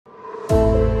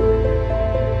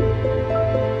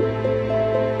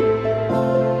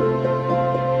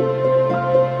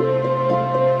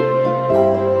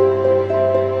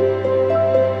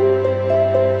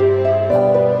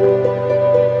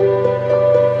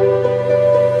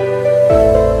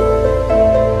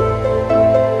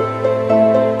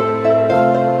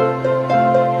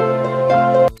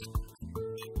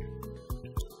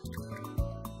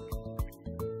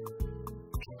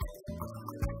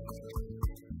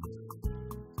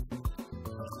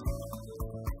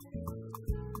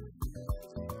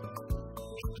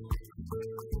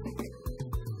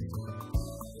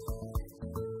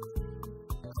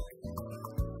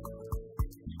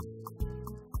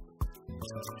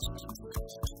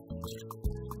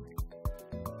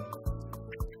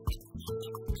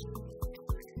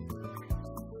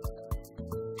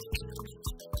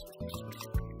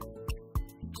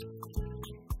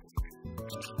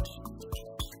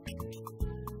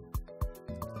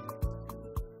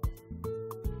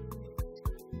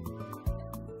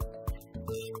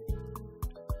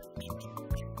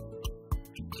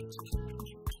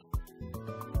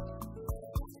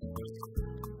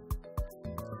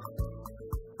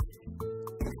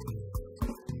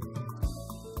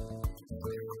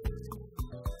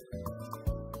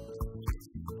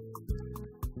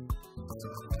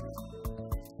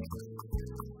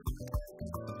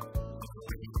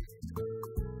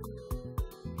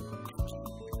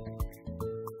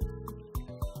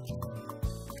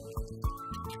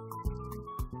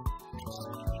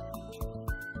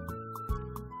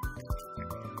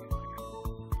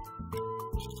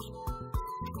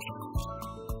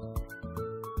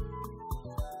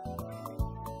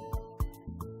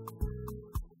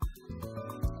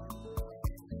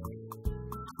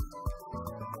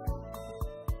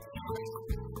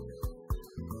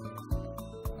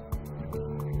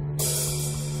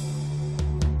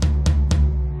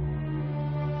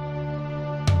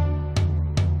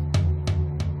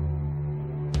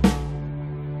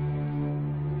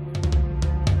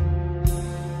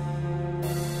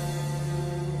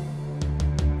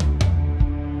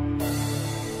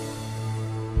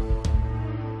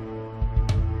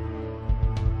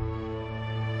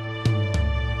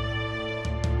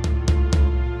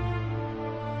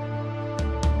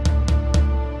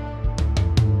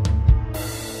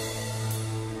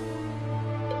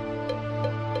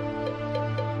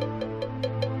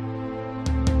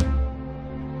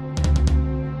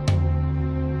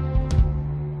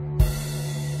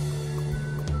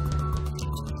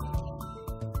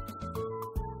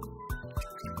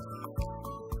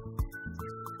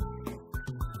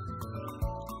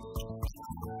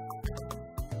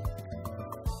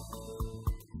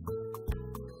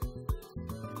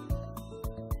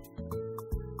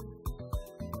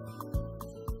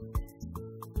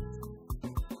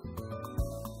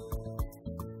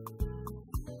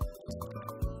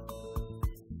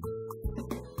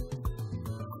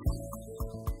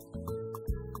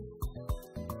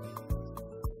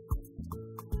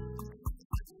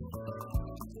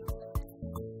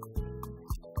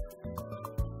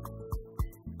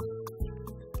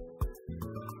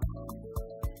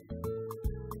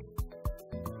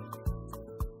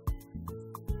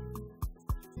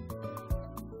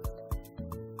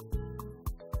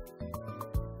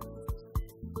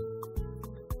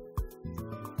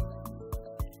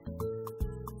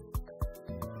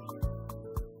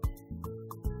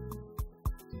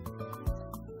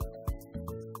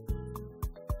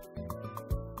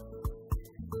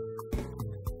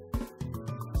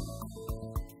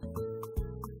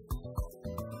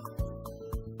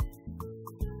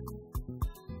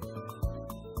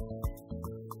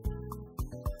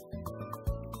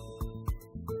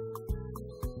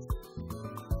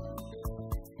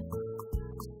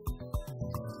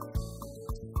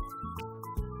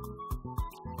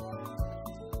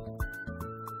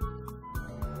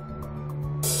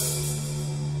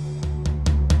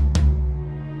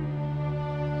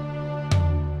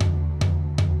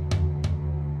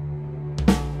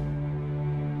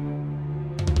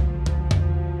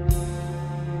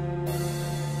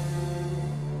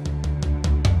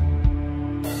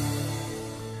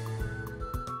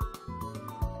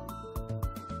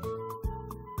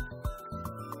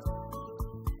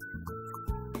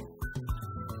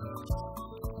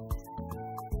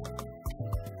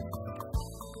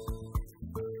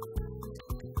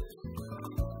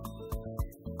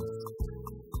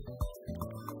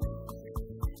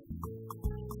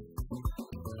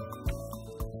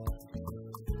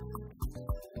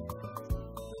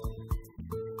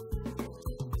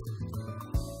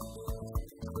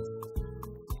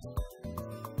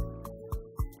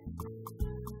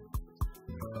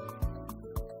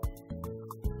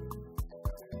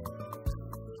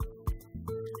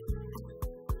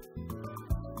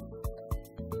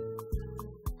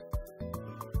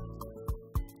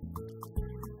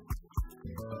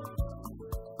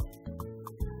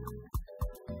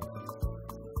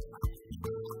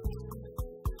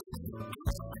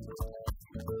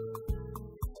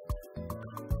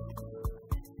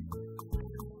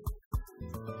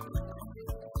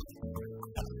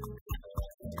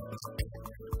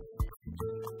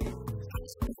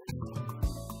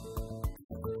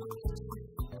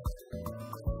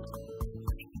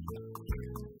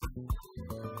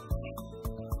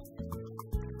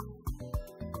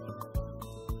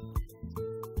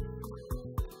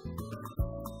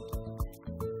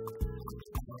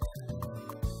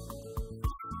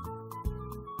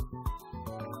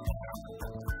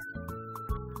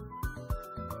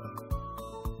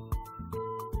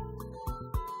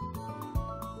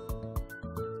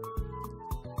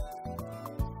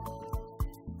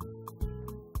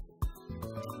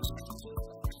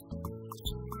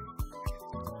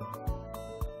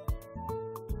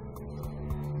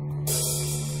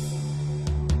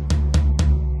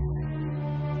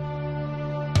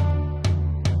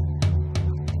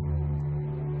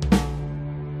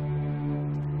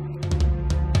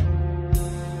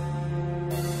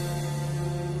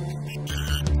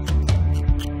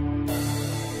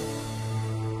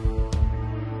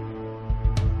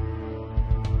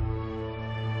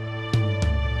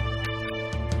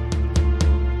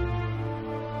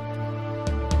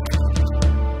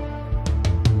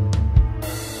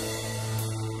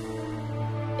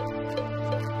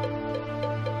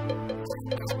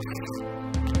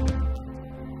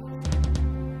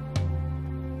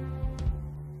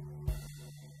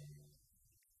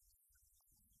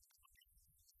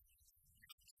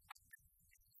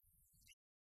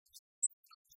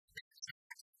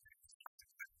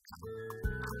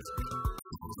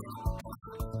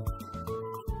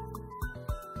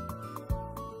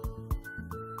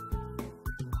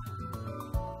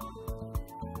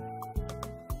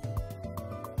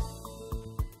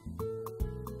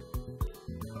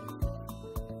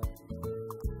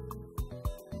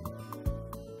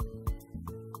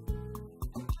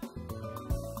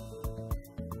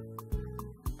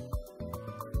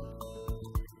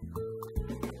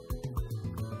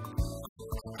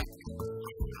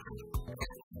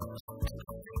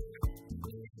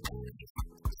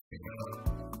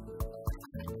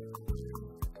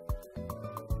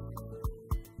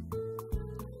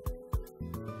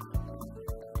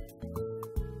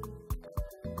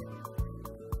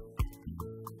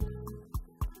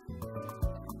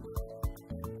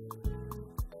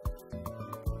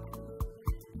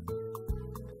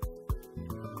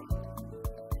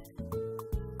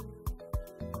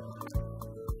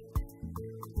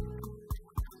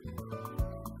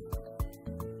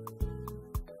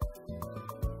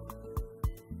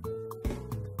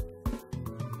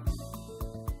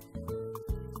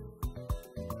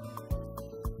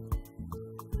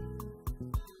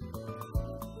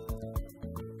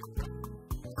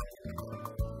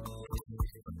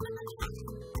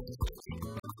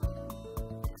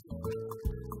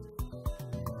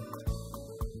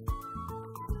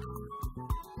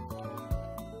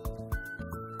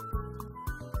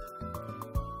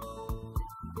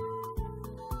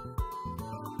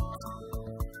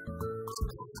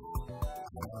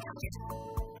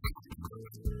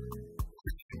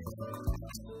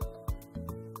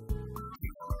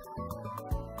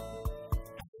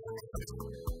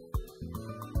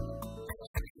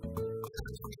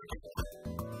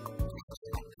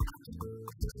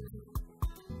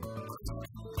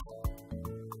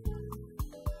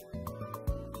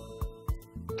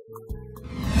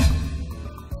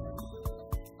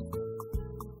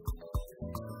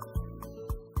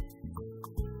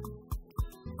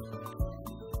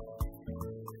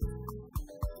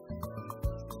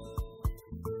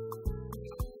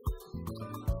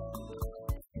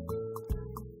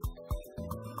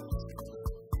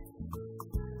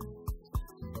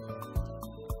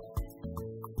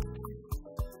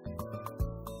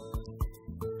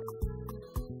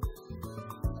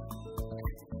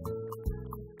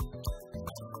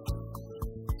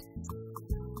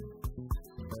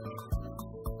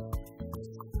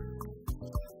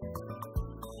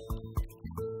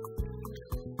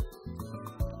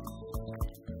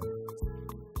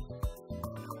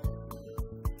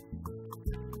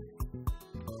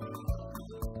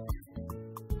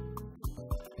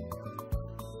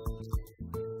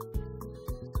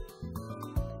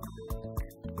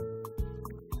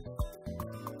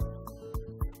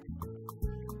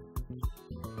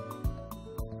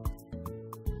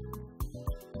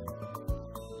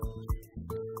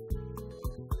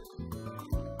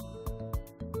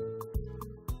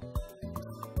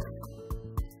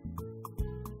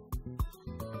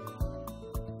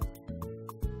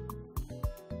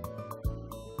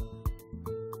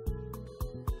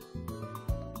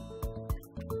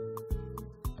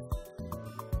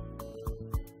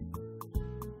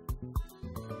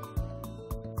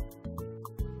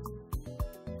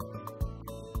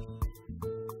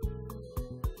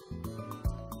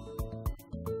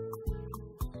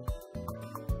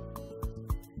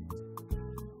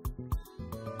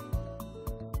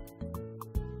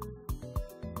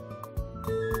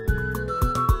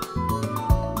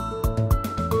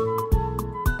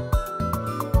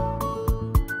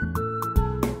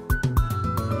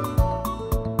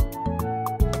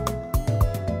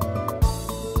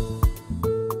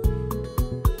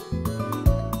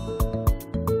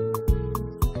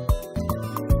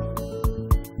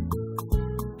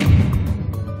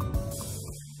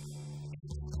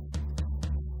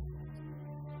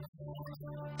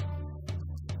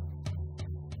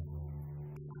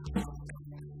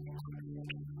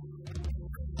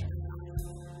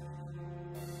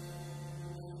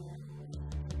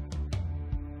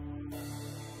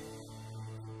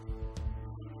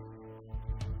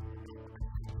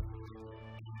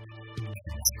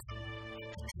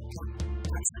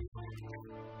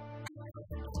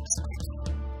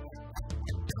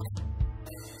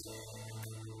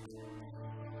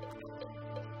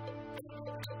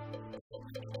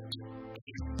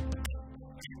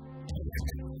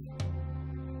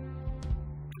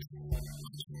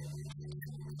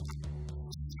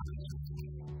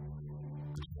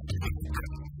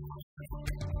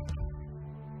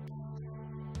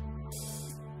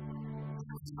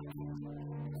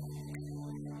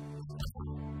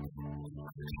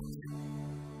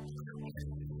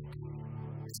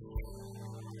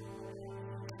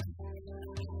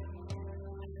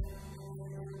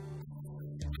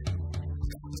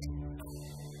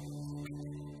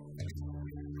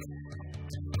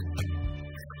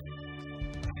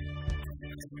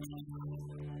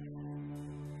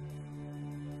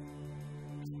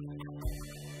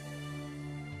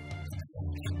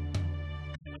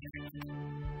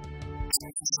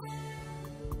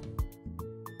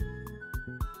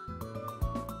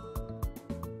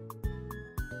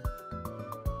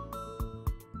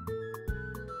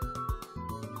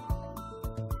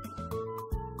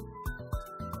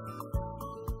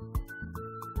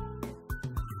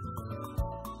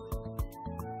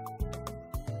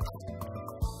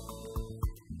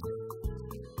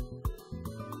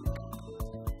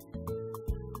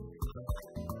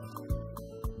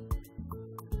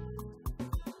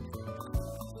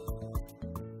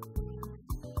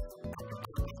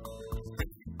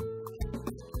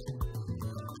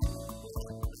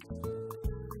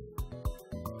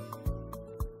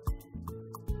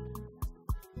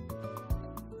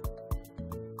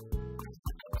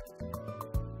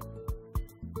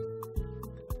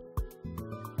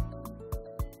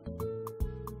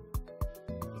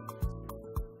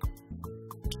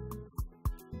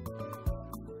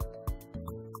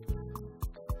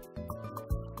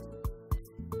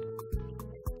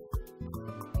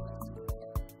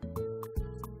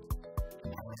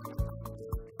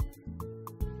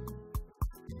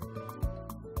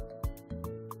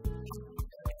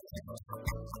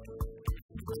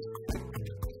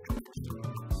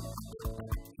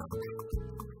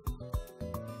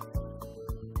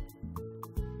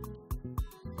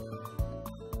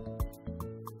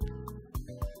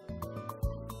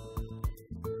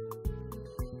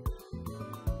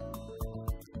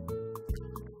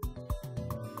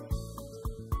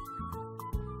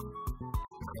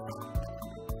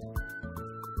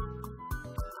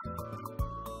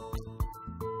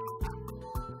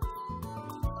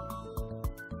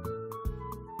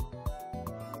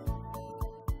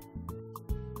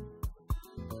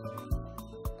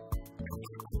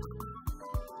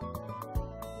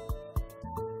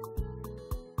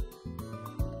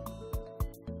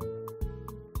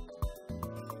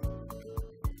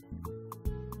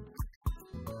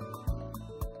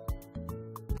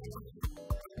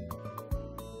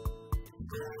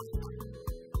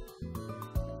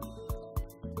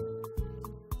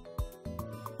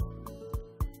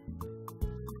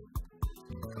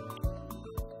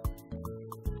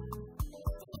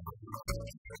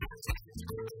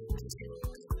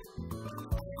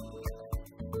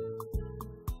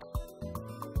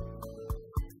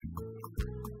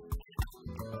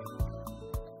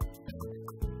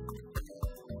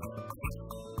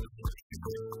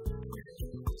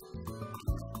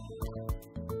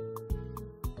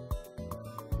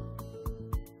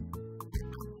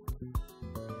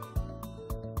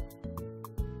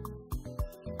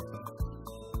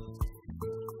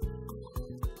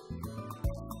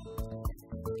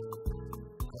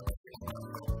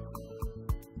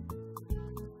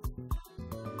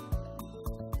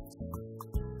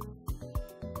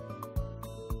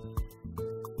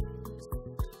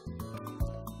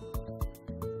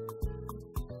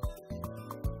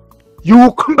You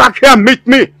will come back here and meet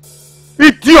me.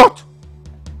 Idiot!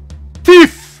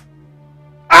 Thief!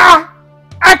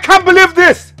 I can't believe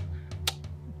this!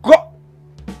 God!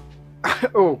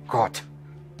 Oh God!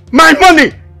 My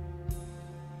money!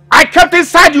 I kept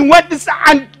inside, you went inside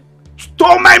and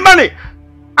stole my money!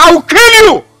 I will kill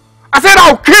you! I said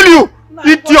I will kill you!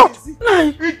 Idiot!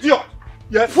 Idiot!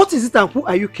 Yes. What is it and who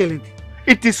are you killing?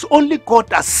 It is only God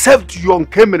that saved you on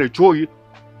Nkechi Nweje.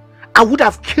 I would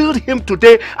have killed him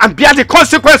today and bear the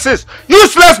consequences.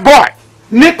 Useless boy!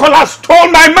 Nicholas stole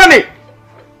my money!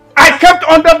 I kept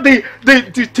under the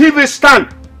TV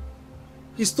stand.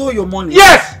 He stole your money?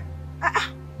 Yes!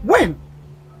 When?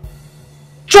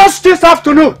 Just this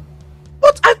afternoon.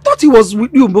 But I thought he was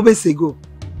with you moments ago.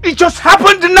 It just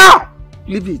happened now.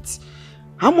 Leave it.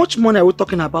 How much money are we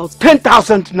talking about?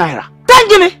 10,000 naira.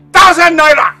 10,000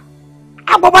 naira!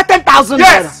 About 10,000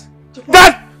 yes. naira?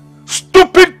 That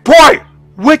stupid boy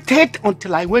waited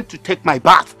until I went to take my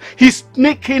bath. He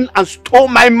sneaked in and stole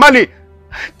my money.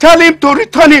 Tell him to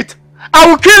return it. I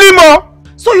will kill him all.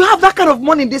 So you have that kind of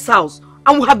money in this house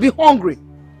and we have been hungry?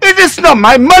 It is not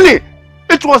my money.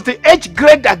 It was the age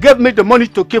grade that gave me the money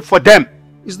to keep for them.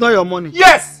 It's not your money?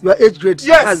 Yes. Your age grade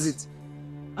has it.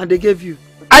 And they gave you?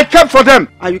 I kept for them.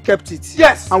 And you kept it?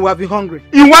 Yes. And we have been hungry?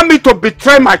 You want me to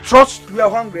betray my trust? We are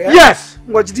hungry, eh? Yes.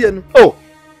 Oh,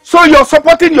 so you're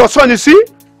supporting your son, you see?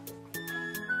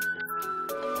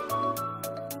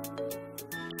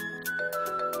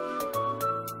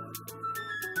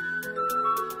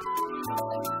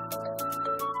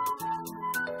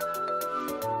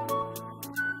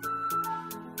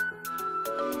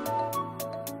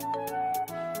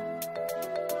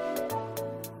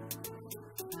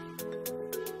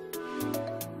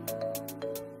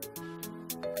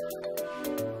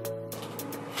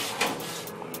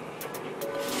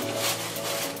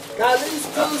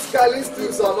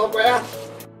 Callistus, Olopaya.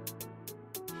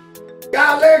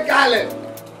 Gale.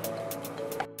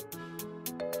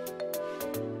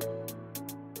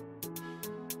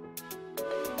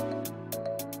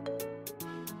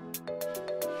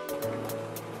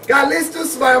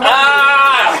 Callistus, my man.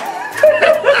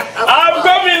 I'm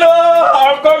coming,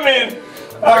 I'm coming.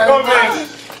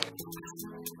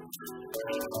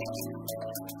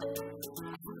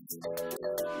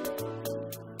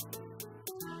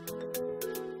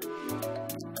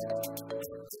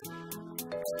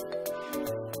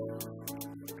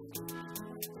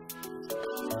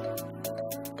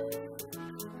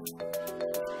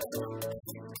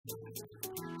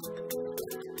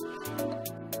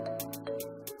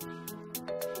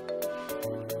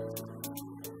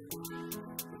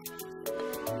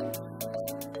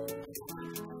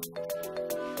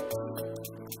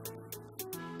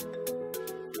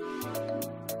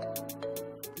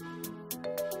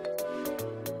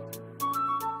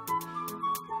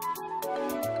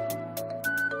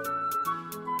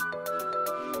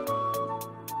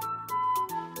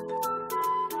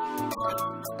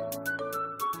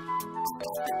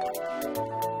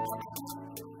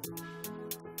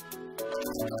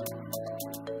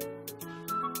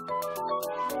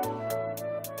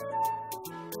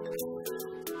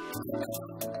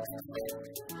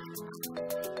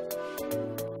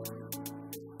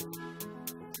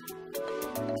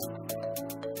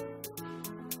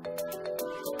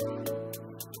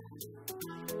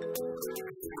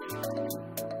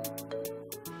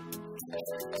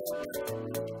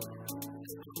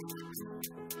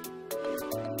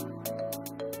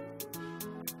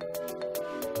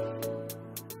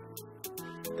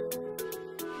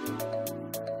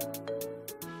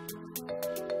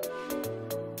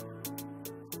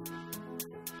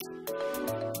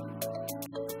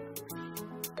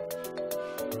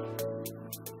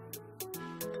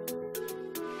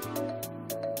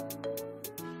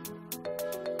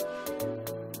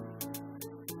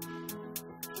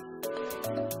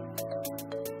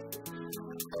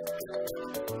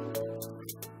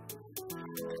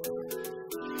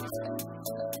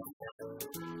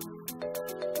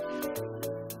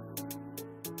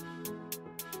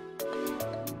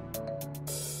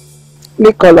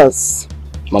 Nicholas.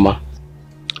 Mama.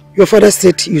 Your father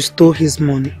said you stole his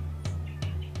money.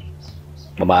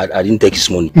 Mama, I didn't take his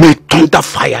money. May thunder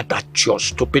fire that your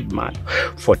stupid man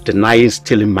for denying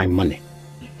stealing my money.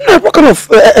 Now, what kind of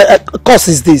course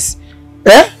is this?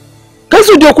 Eh?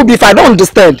 If I don't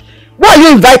understand, why are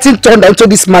you inviting thunder into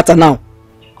this matter now?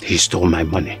 He stole my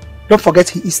money. Don't forget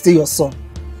he is still your son.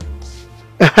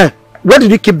 Where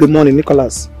did you keep the money,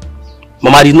 Nicholas?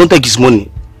 Mama, I did not take his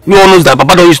money. We all know that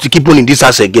Papa don't used to keep money in this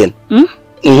house again.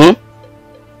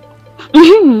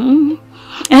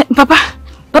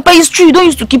 Papa, it's true you don't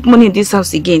used to keep money in this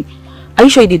house again. Are you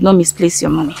sure you did not misplace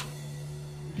your money?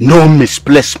 No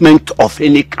misplacement of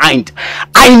any kind.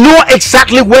 I know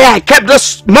exactly where I kept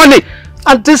this money.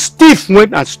 And this thief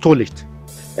went and stole it.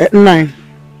 Nine,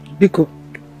 Biko,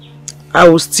 I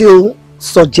will still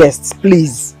suggest,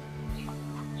 please,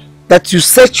 that you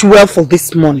search well for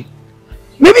this money.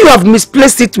 Maybe you have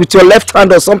misplaced it with your left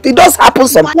hand or something. It does happen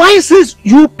sometimes. Why is this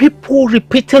you people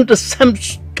repeating the same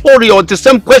story or the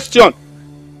same question?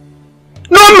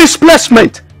 No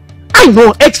misplacement. I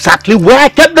know exactly where I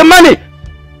kept the money.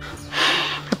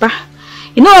 Papa,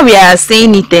 you know why we are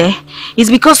saying it there? It's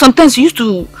because sometimes you used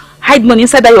to hide money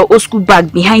inside that your old school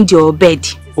bag behind your bed.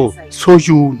 Oh, so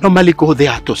you normally go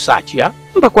there to search, yeah?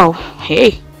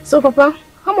 Hey. So, Papa,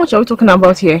 how much are we talking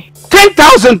about here?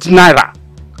 10,000 naira.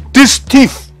 This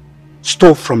thief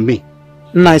stole from me.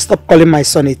 Nah, stop calling my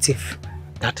son a thief.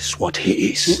 That is what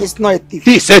he is. He's not a thief.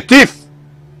 He's a thief.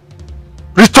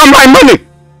 Return my money.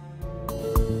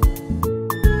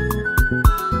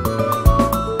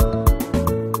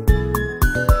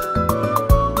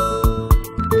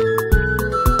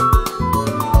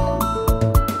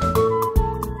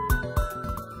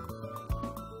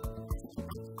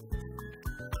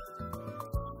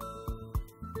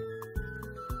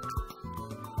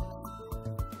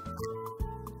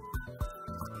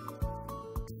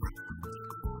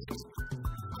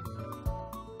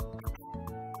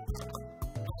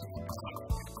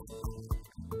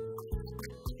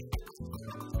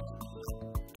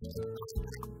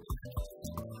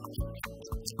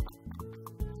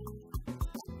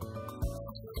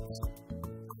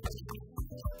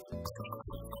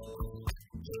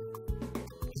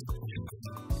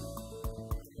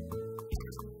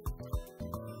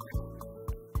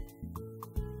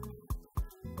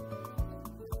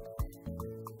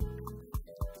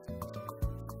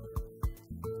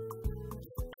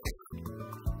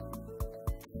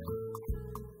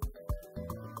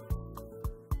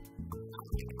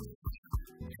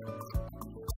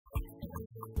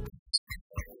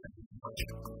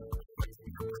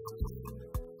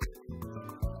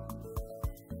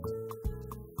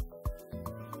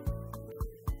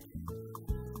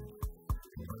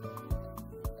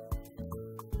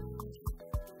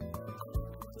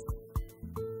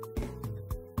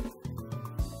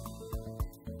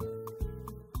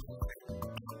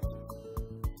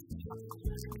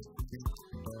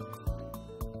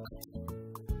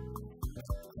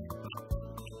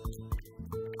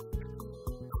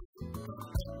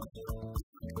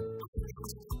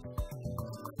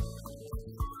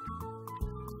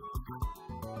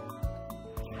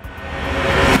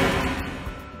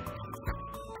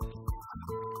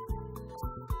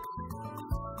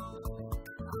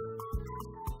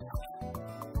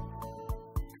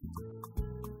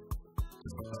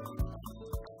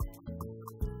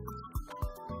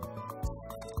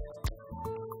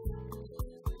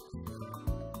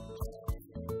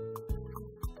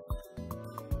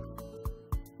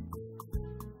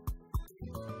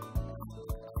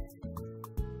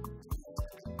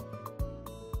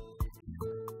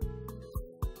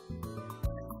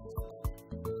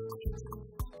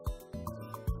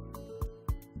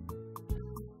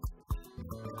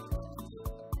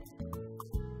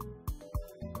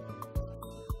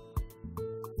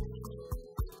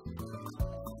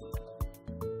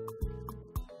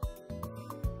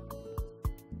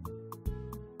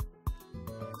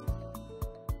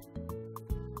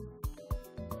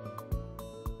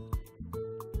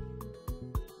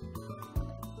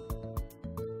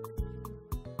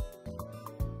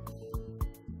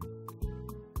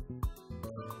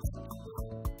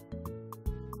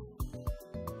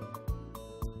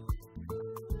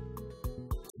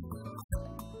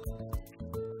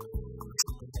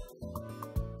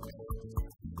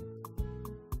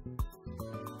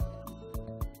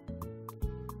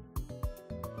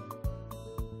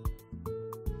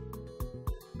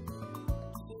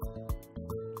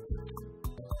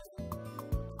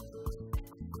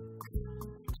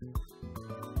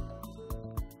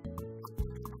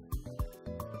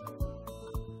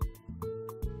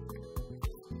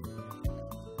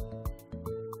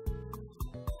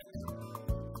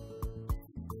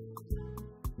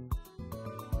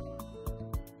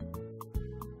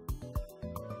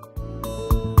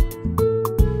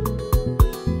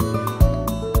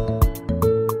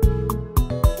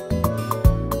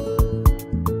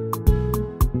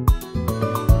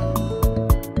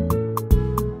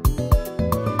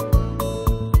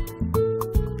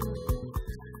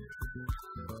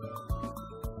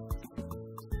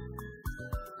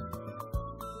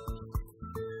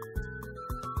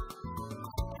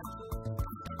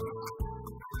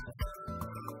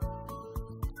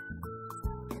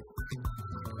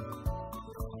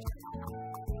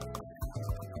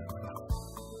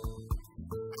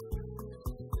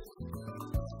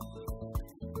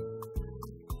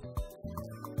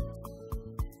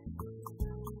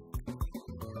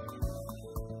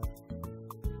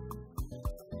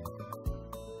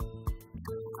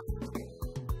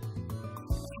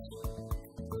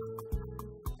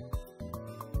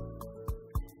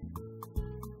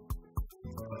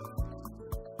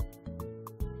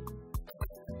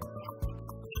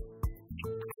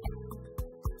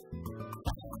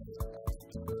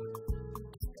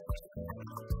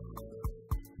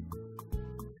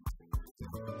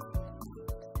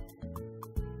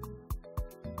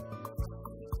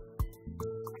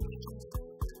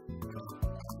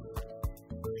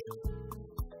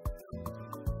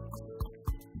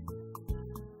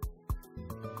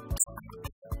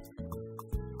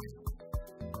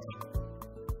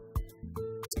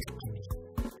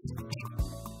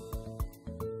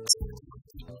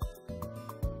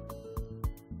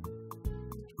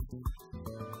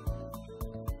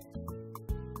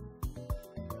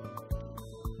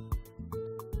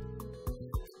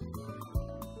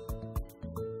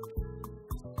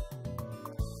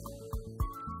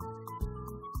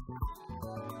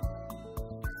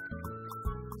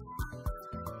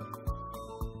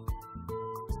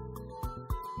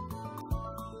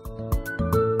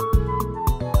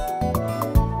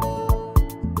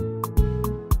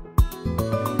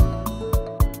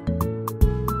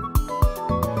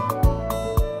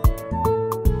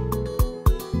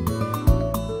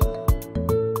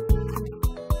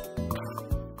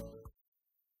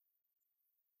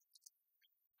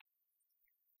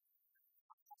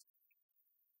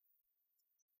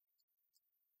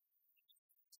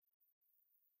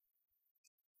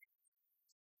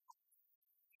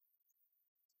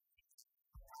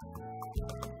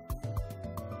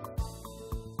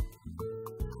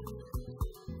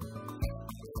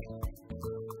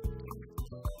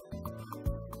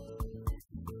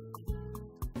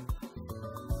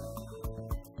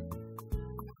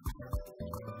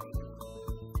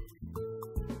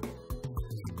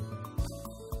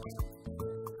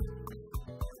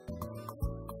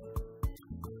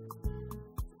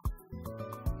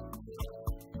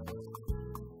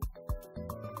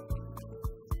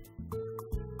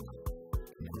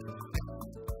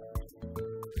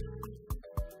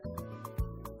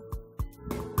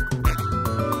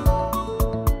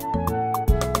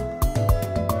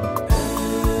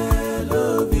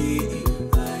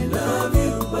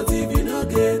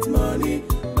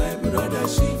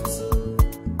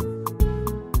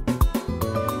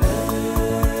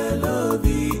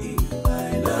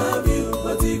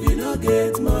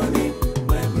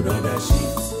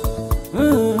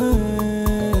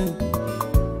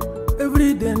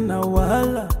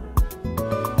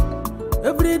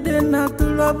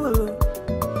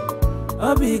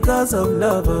 because of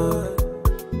love.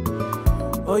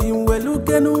 Oh, you will look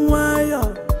at why.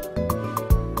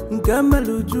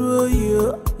 Nkamaluju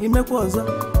you, you make was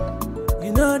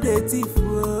you know the thief.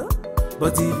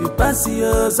 But if you pass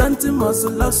your something must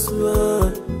lost.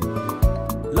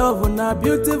 Love is a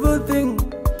beautiful thing,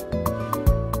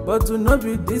 but to not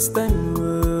be this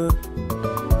time.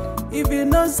 If you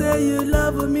not say you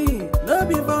love me, no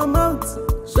be for mouth.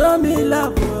 Show me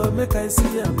love, make I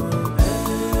see you.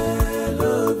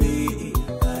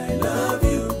 I love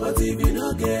you, but if you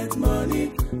not get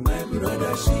money, my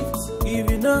brother shift. If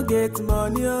you not get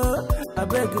money, I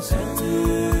beg you shift. I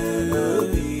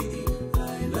love you,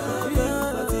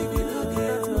 but if you not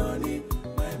get money,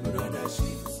 my brother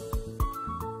shift.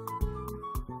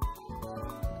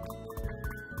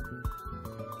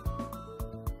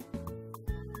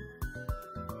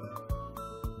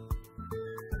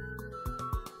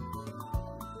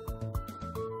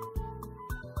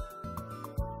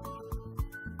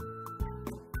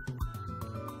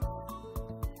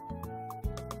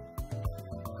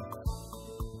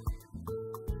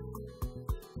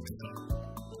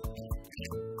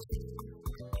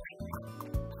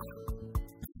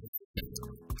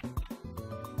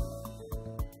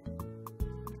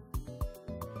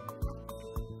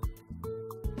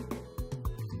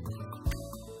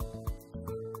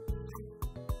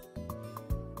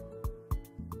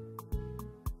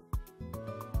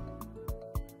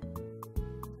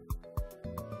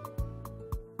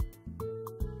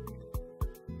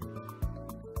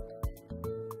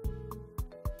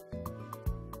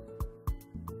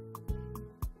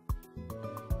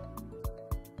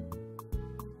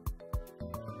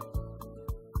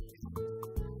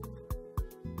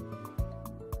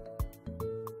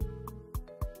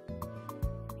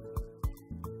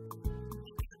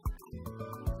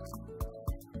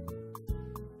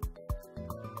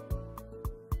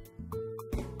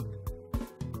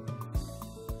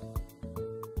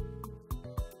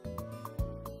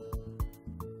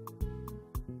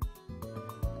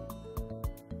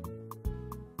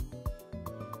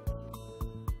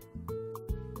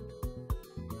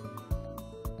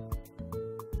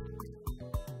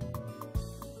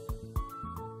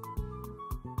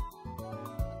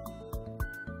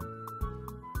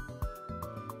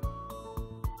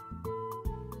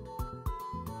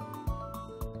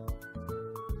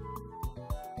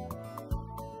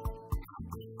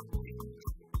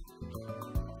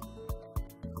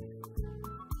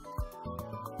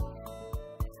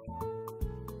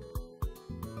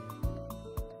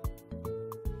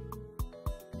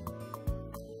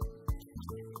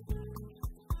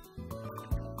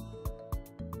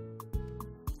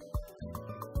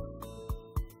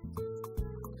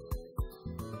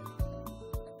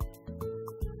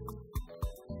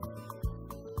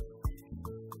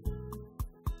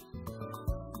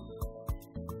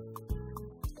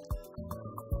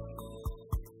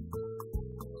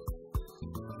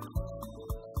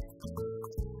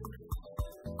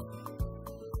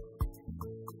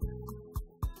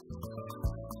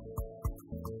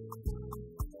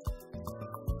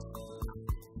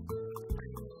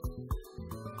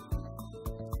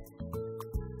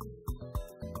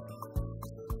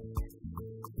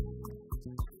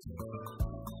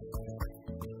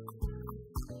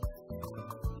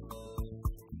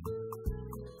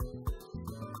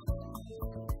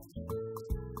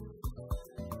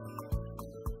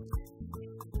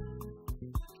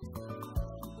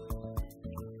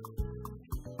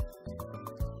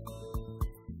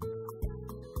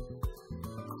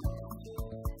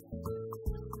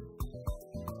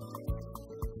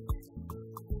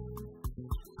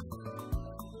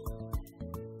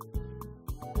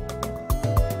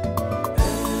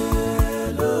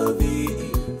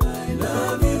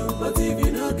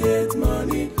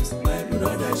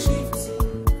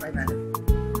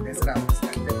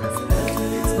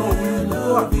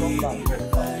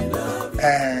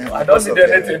 I don't need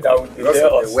anything that would delay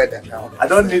us. Weather now. I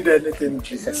don't need anything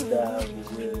that will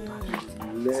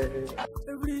delay.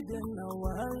 Every day now,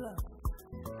 wahala.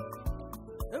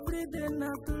 Every day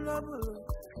now to love.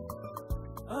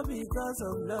 All because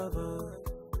of love.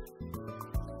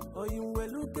 Oh, you will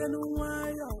look and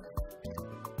why?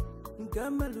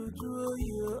 Nkamaluju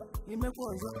you, you make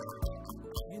one.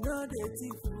 You know the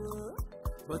thief.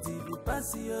 But if you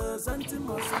pass your something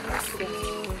must last.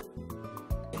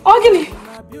 Oh, give me.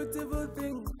 A beautiful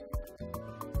thing,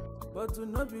 but to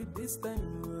not be this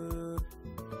time.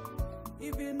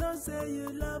 If you not say you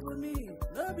love me,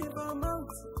 no be for mouth.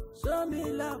 Show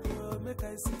me love, make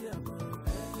I see you.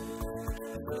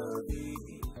 I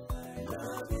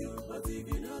love you, but if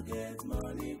you don't get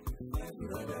money, my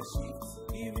brother shift.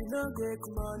 If you don't get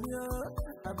money,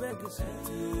 I beg you shift.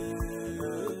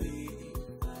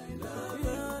 I love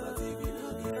you, but if you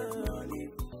don't get money,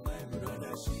 my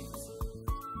brother shift.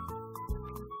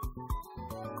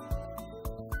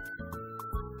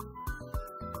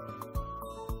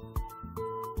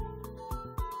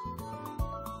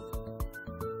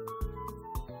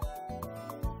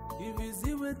 If you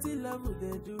see what the love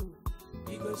they do,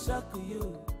 it go shock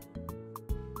you.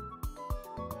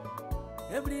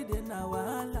 Every day now,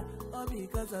 wahala, all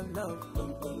because of love.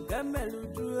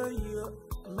 Gamelu drew you,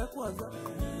 make was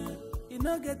you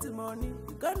no get money,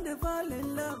 you can't fall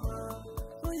in love.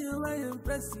 Who you I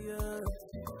impress you?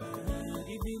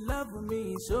 If you love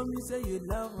me, show me say you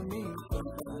love me.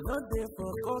 I'm not there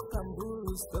for cock and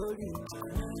bull story.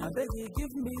 I beg you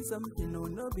give me something, no,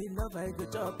 no be love I go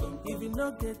chop. If you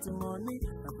no get money,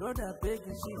 my brother beg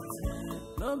you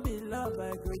shit. No be love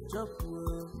I go chop.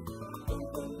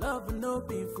 Love no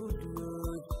be food.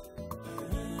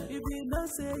 If you don't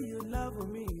say you love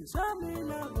me, show me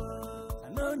love.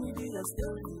 I no need a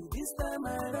story. This time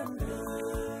I don't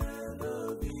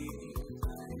love you.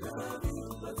 I love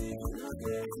you, but if you don't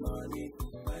get money,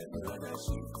 my brother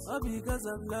shift. All because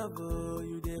of love,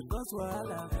 you dey cause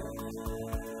wahala. I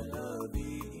love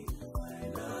you,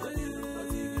 but if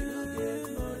you don't get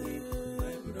money,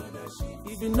 my brother shift.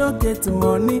 If you don't get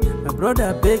money, my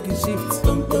brother beg you shift.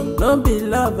 Don't be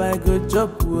love, I go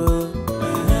chop.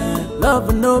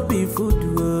 Love no be food.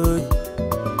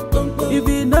 If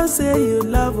you don't say you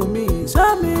love me,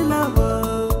 show me love.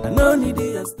 I no need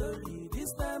a story.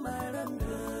 This time I don't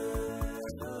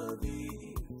love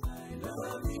you. I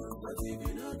love you, but if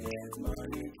you don't get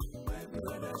money, my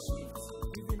brother shift.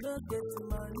 If you don't get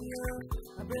money,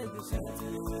 I beg you shift.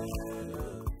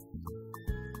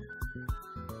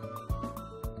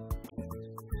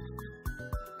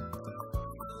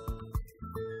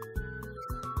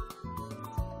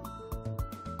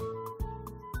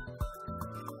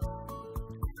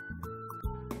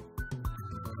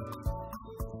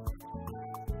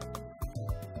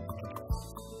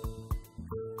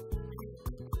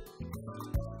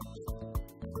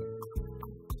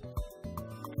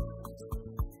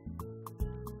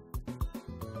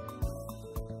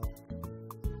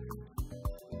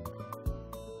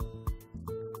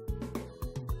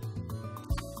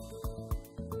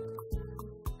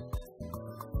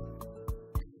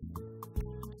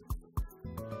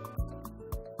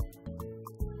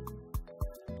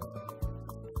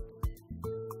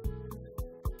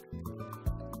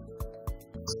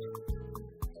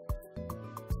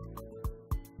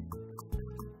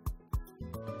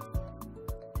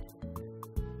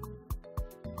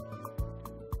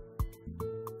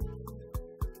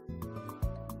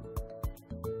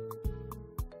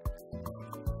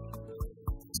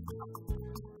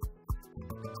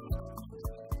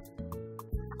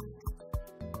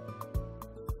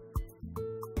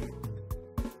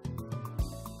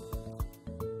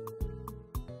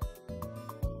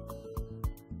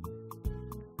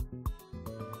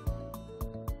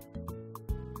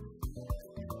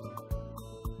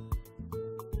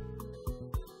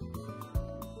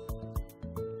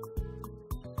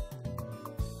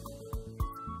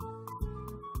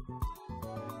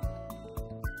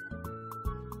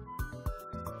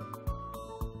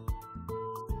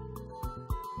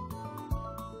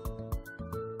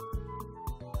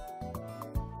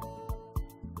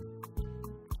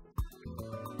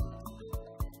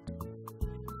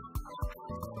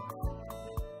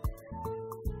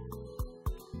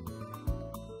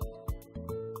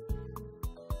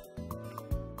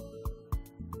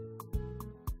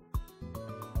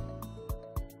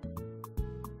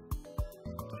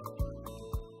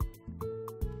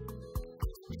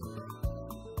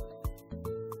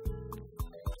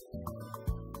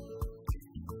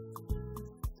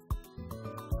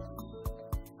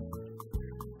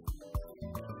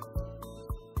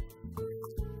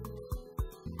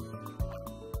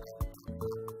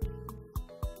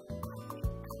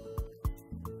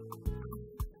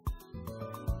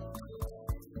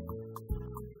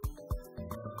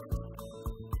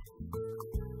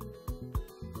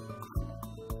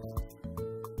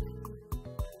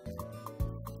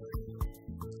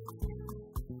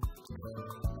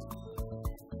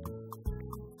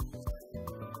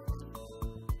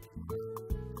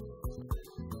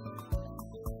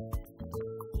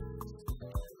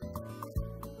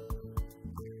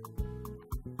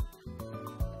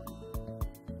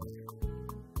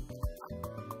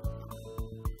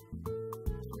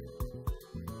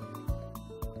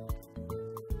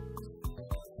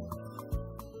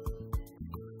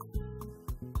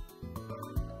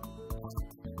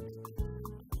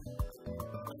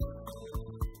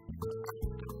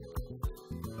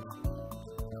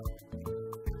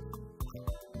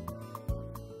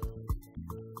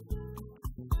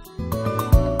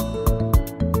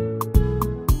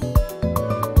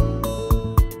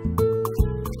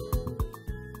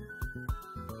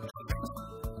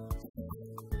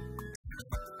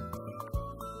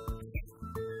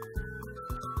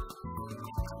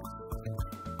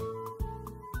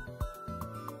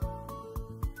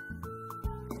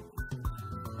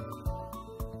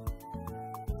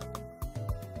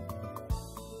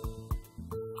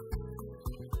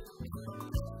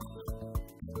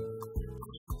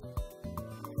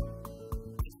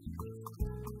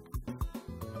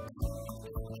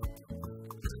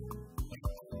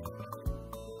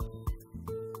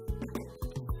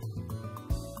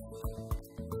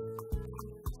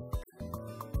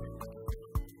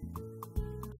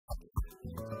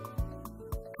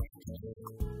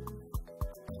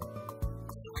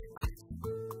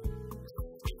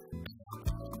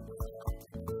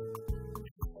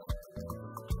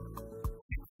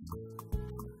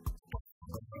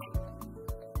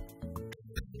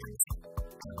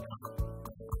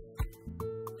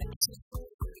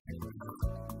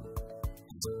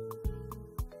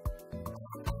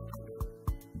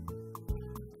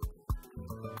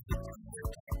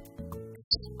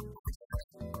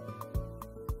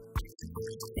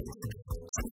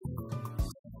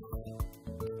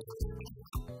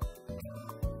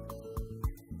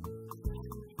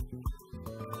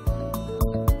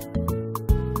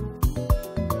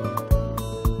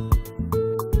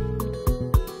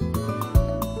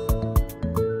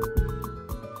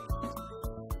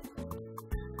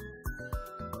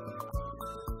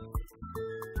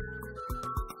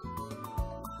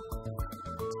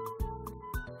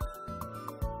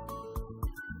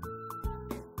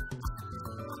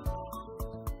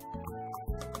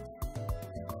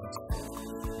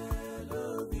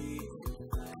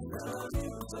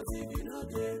 but if you no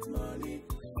get money,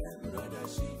 my brother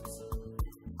shift.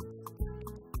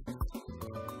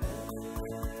 I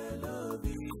love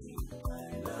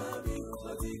you,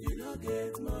 but if you no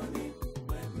get money,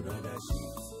 my brother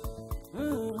shift.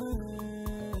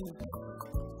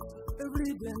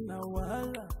 Every day na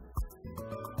wahala,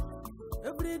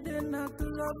 every day na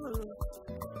trouble,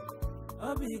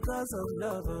 all because of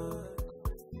love.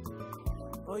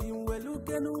 Oh, you will look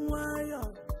at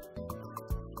wire.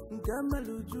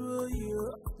 Gamelu drew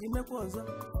you, you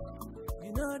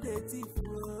know the thief,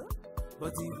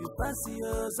 but if you pass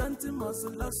your something must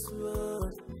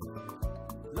lose.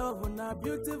 Love is a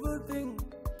beautiful thing,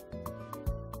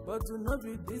 but to not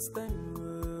be this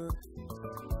time.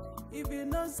 If you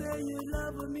not say you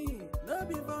love me, no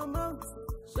be for mouth.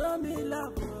 Show me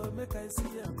love, make I see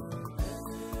you.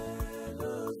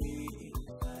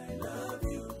 I love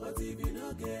you, but if you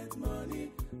not get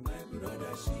money, my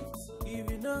brother shift. If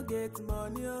you not get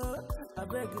money, I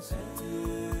beg you shift. I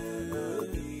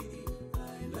love you,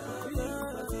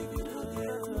 but if you not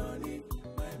get money,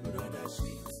 my brother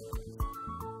shift.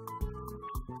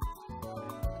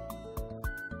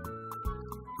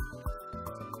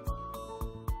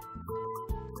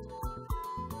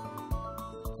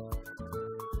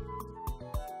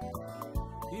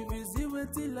 If you see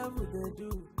what you love they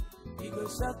do, he go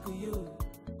shock you.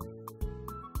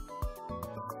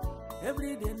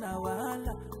 Every day now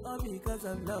wahala, all because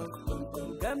of love.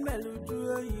 Gamelu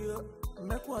do you,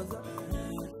 make was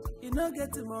you no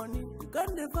get money, you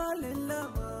can't fall in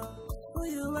love. Who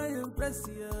you are impress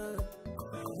you?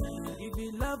 If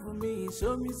you love me,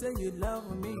 show me say you love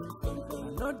me.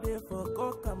 Not there for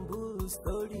cock and bull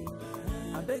story.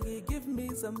 I beg you, give me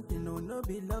something, oh no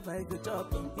be love I go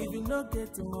chop. If you no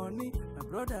get money, my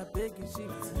brother beg you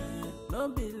shift. No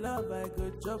be love I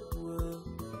go chop.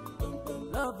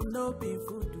 Love no be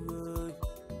food.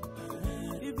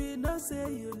 If you no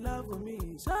say you love me,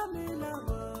 show me love.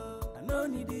 I no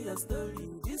need your story.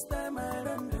 This time I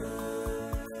don't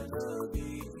know. I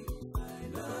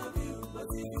love you, but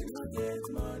if you no get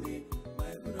money,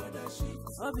 my brother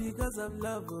shift. All because of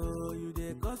love, oh, you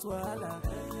dey cause wahala. I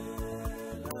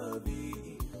love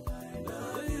you,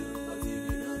 but if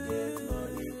you no get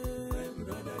money, my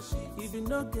brother shift. If you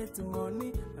no get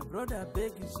money, my brother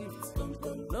beg you shift.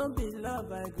 No be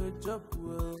love I go chop,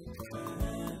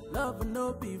 love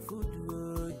no be food.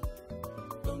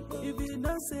 If you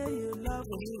no say you love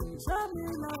me, show me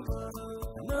love.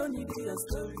 I no need your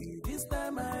story. This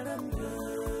time I don't know.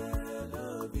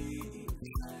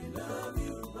 I love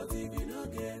you, but if you no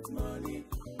get money,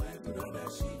 my brother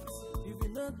shift. If you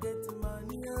no get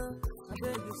money, I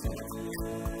beg you shift. I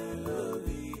love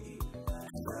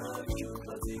you,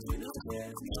 but if you no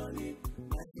get money,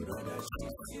 my brother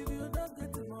shift. If you don't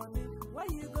get money, why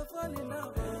you go fall in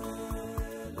love? I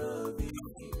love you,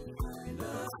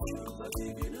 but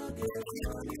if you don't get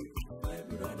money, my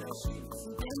brother shift.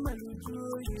 When you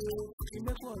draw you, you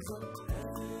make one song. I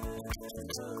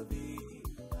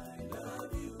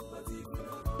love you, but if you don't.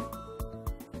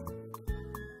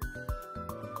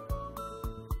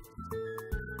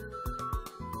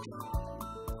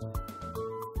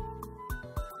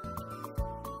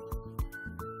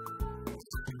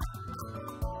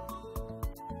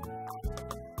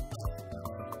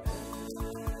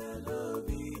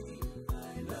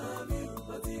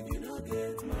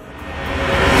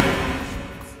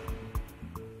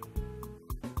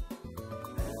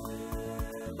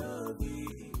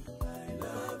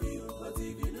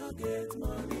 Get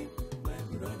money,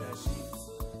 my brother shift.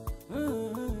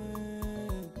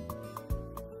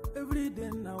 Every day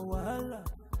na wahala,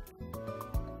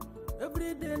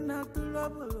 every day na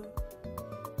trouble,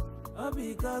 all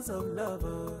because of love.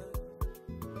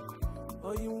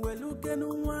 Oh, you will look at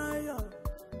wire.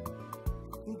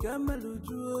 Gamelu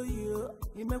drew you,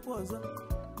 you make was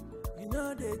you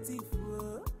know the thief.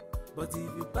 But if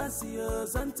you pass your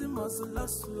something must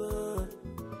lose.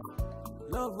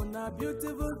 Love is a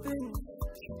beautiful thing,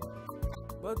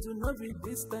 but to not be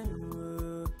this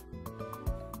time.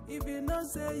 If you not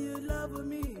say you love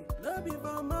me, no be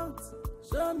for mouth.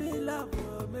 Show me love,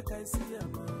 make I see you.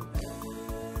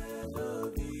 I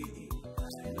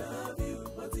love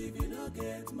you, but if you not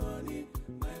get money,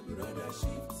 my brother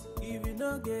shift. If you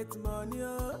not get money,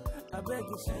 I beg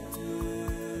you shift. I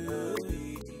love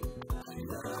you,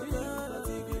 but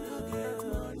if you not get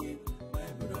money, my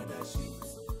brother shift.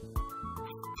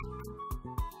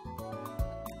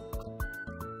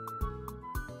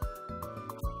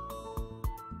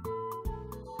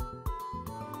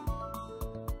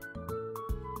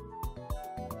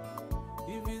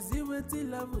 If you see what you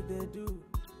love they do,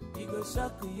 it go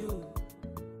shock you.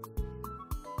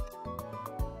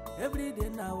 Every day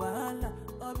now wahala,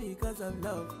 all because of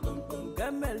love.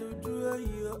 Gamelu do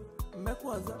you make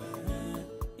was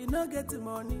you no get the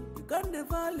money, you can't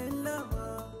fall in love.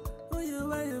 Who you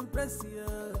want impress you?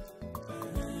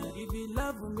 If you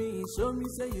love me, show me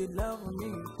say you love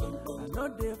me. I know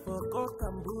they for cock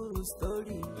and bull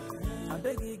story. I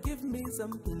beg you give me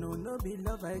something, no be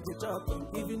love I get up.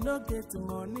 If you no get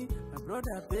money, my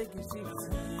brother beg you shift.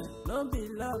 No be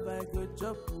love I go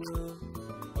chop.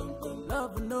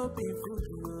 Love no be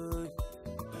food.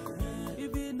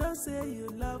 If you no say you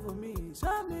love me,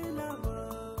 show me love.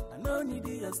 I no need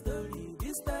your story.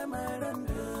 This time I run.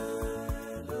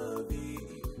 Love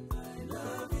you, I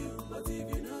love you. But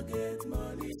if you no get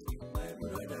money, my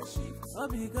brother shifts. All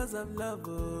because of love,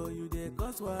 you dey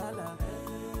cause wahala.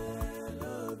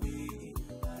 Love you,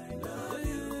 I love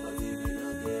you. But if you no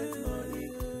get money,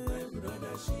 my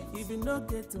brother shifts. If you no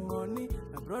get money,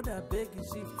 my brother beg you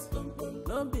shift.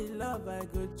 No be love I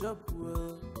go chop.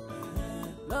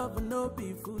 Love no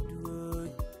be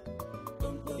food.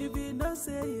 If you no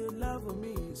say you love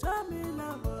me, show me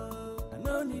love. I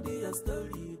no need your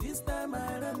story. This time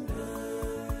I run.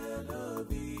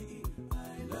 Love you,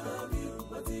 I love you.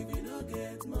 But if you no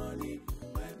get money,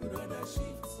 my brother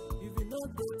shifts. If you no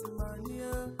get money,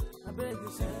 I beg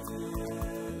you shift.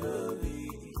 Love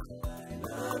you, I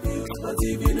love you. But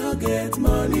if you no get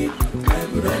money, my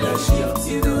brother shifts.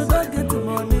 If you no get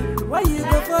money, why you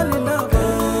go fall in love?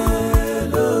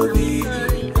 Love you,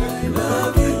 I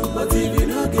love you. But if you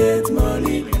no get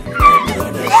money, my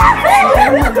brother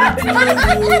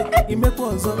shifts. You make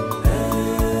one song.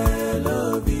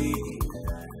 Love you.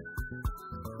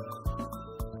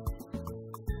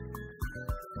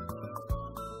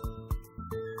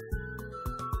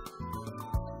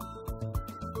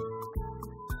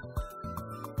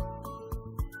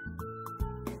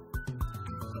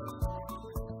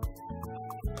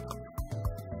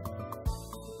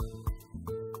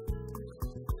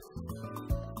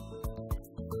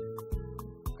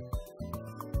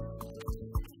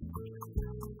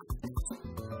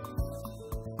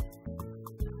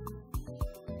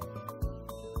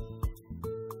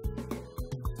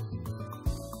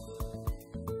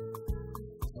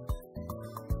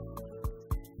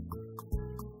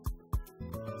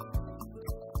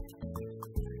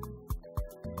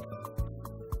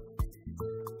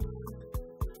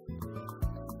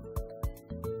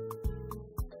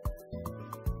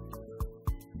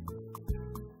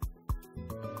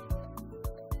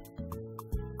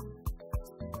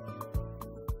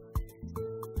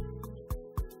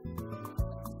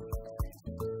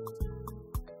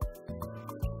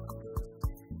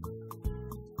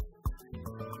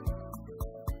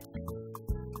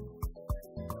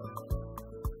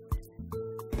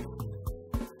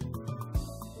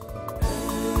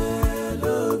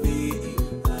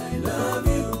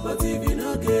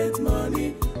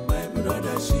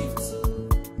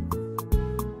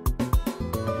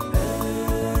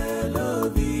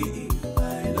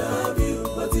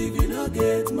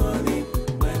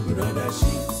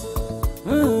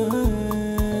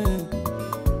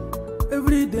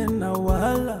 Every day na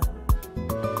wahala,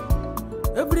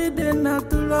 every day na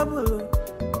trouble,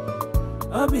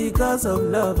 all because of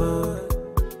love.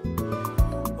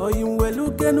 Oh, you will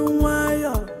look at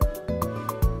wire,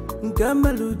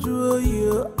 Gamelu drew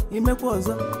you, you make was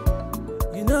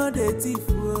you know the thief.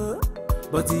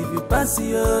 But if you pass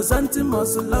your something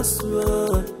must last.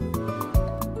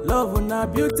 Love is a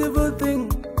beautiful thing,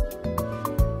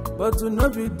 but to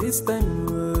not be this time.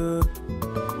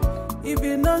 If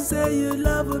you no say you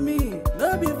love me,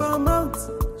 no be for mouth.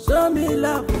 Show me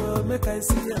love, make I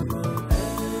see you. I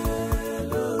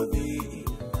love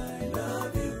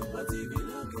you, but if you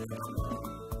no get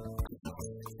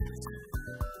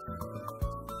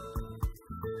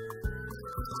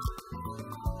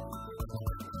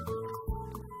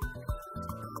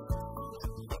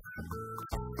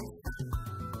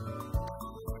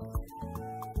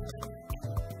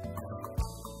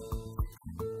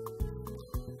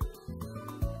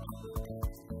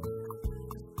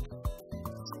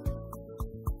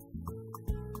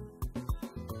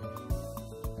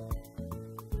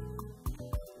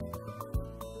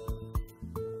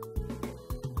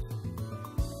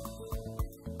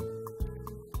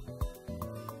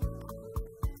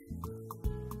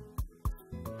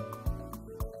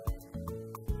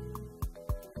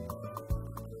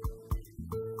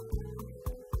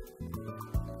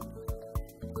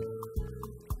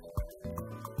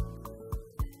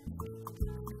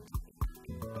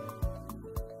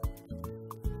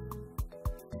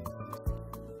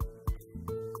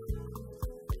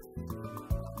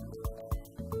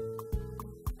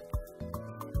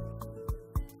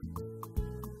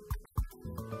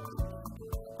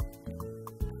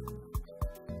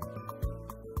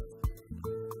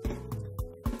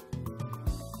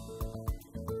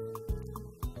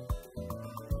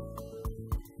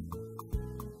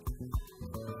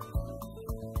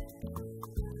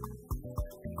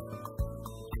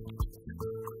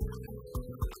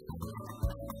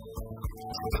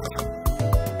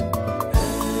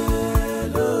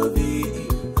L-O-V-E,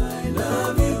 I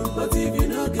love you, but if you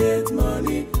no get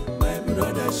money, my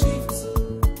brother shift.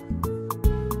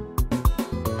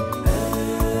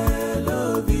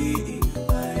 L-O-V-E,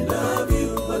 I love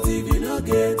you, but if you no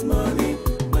get money,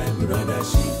 my brother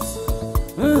shift.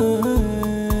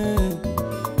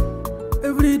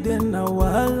 Every day na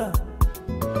wahala,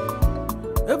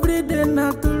 every day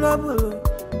na trouble,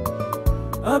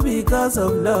 all because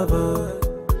of love.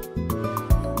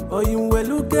 Oh, you will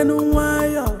look and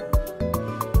wire.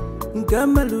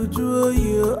 Nkamaluju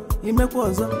yo,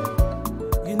 imekwaza.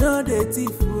 You know the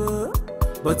thief,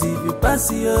 but if you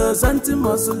pass your something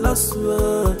must lose.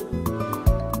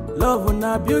 Love is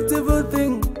a beautiful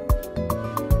thing,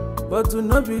 but to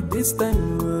not be this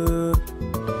time.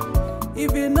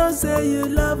 If you not say you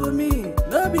love me,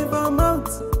 no be for mouth.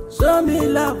 Show me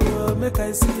love, make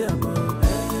I see you.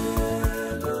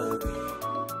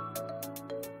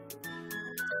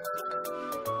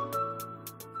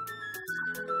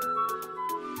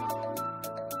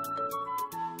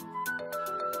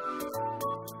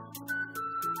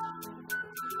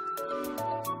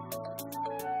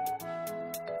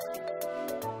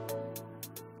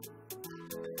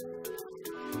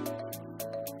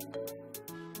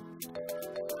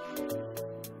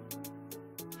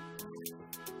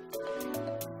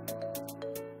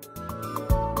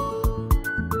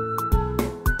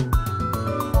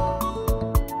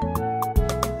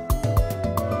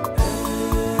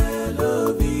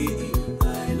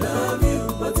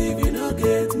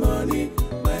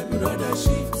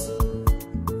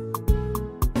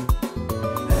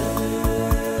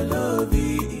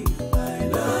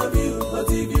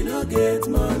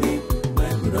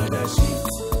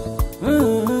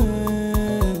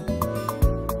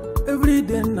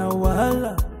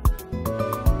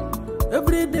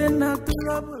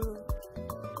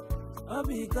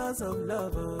 Of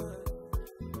love,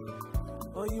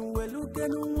 oh, you will look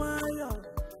and wire.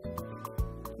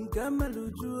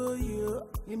 Nkamaluju yo,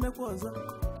 imekwaza.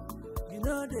 You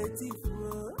know the thief,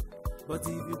 but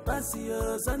if you pass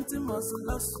your something must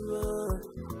lose.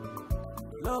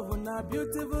 Love is a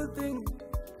beautiful thing,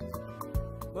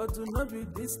 but to not be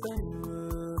this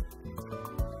time.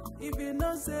 If you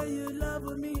not say you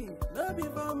love me, no be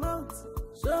for mouth.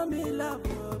 Show me love,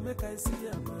 make I see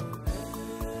you.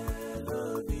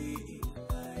 L-O-V-E,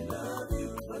 I love you,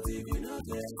 but if you don't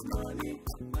get money,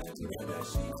 my brother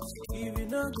shit. If you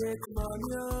don't get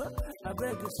money, I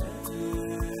beg you shit.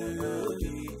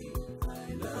 L-O-V-E, I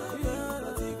love you,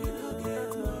 but if you don't get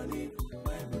money,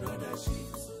 my brother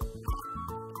shit.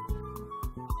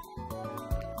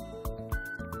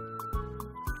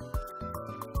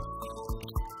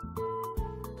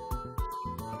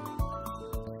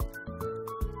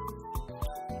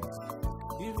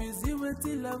 If you see what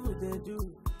you love they do,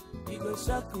 it go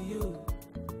shock you.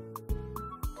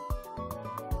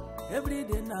 Every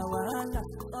day now wahala,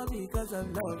 all because of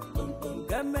love.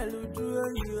 Gamelu do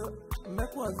you,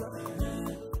 mekwaza.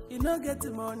 You no get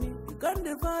money, you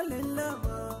can't fall in love.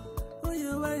 Who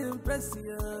you are impress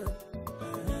you?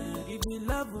 If you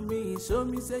love me, show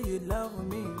me say you love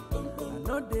me. I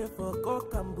know they for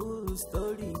cock and bull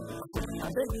story. I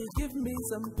beg you give me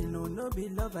something, no be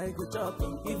love I go chop.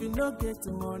 If you no get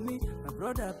money, my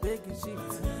brother beg you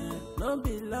shift. No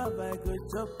be love I go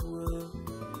chop.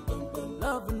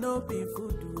 Love no be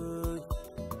food.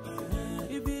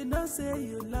 If you don't say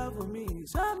you love me,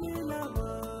 show me love.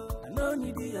 I no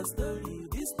need your story,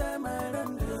 this time I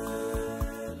run.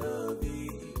 Love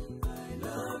you, I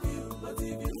love you, but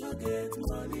if you don't get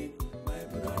money, my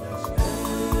brother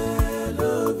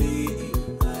love you,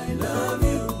 I love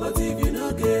you, but if you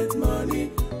don't get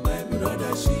money, my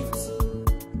brother shift.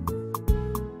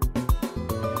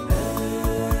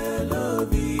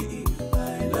 Love you, I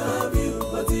love you,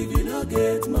 but if you don't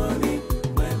get money,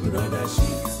 my brother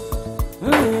shift.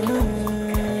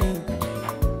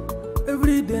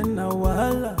 Every day na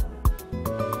wahala,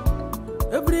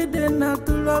 every day na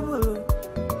trouble,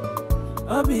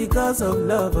 all because of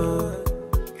love.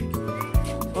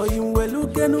 Oh, you will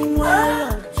look and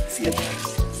wire.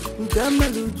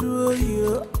 Nkamaluju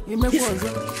yo, imekwaza.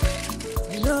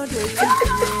 You know the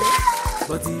truth,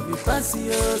 but if you pass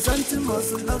your something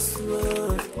must lose.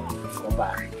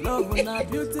 Love is a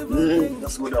beautiful thing,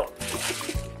 but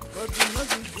you know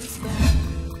this time.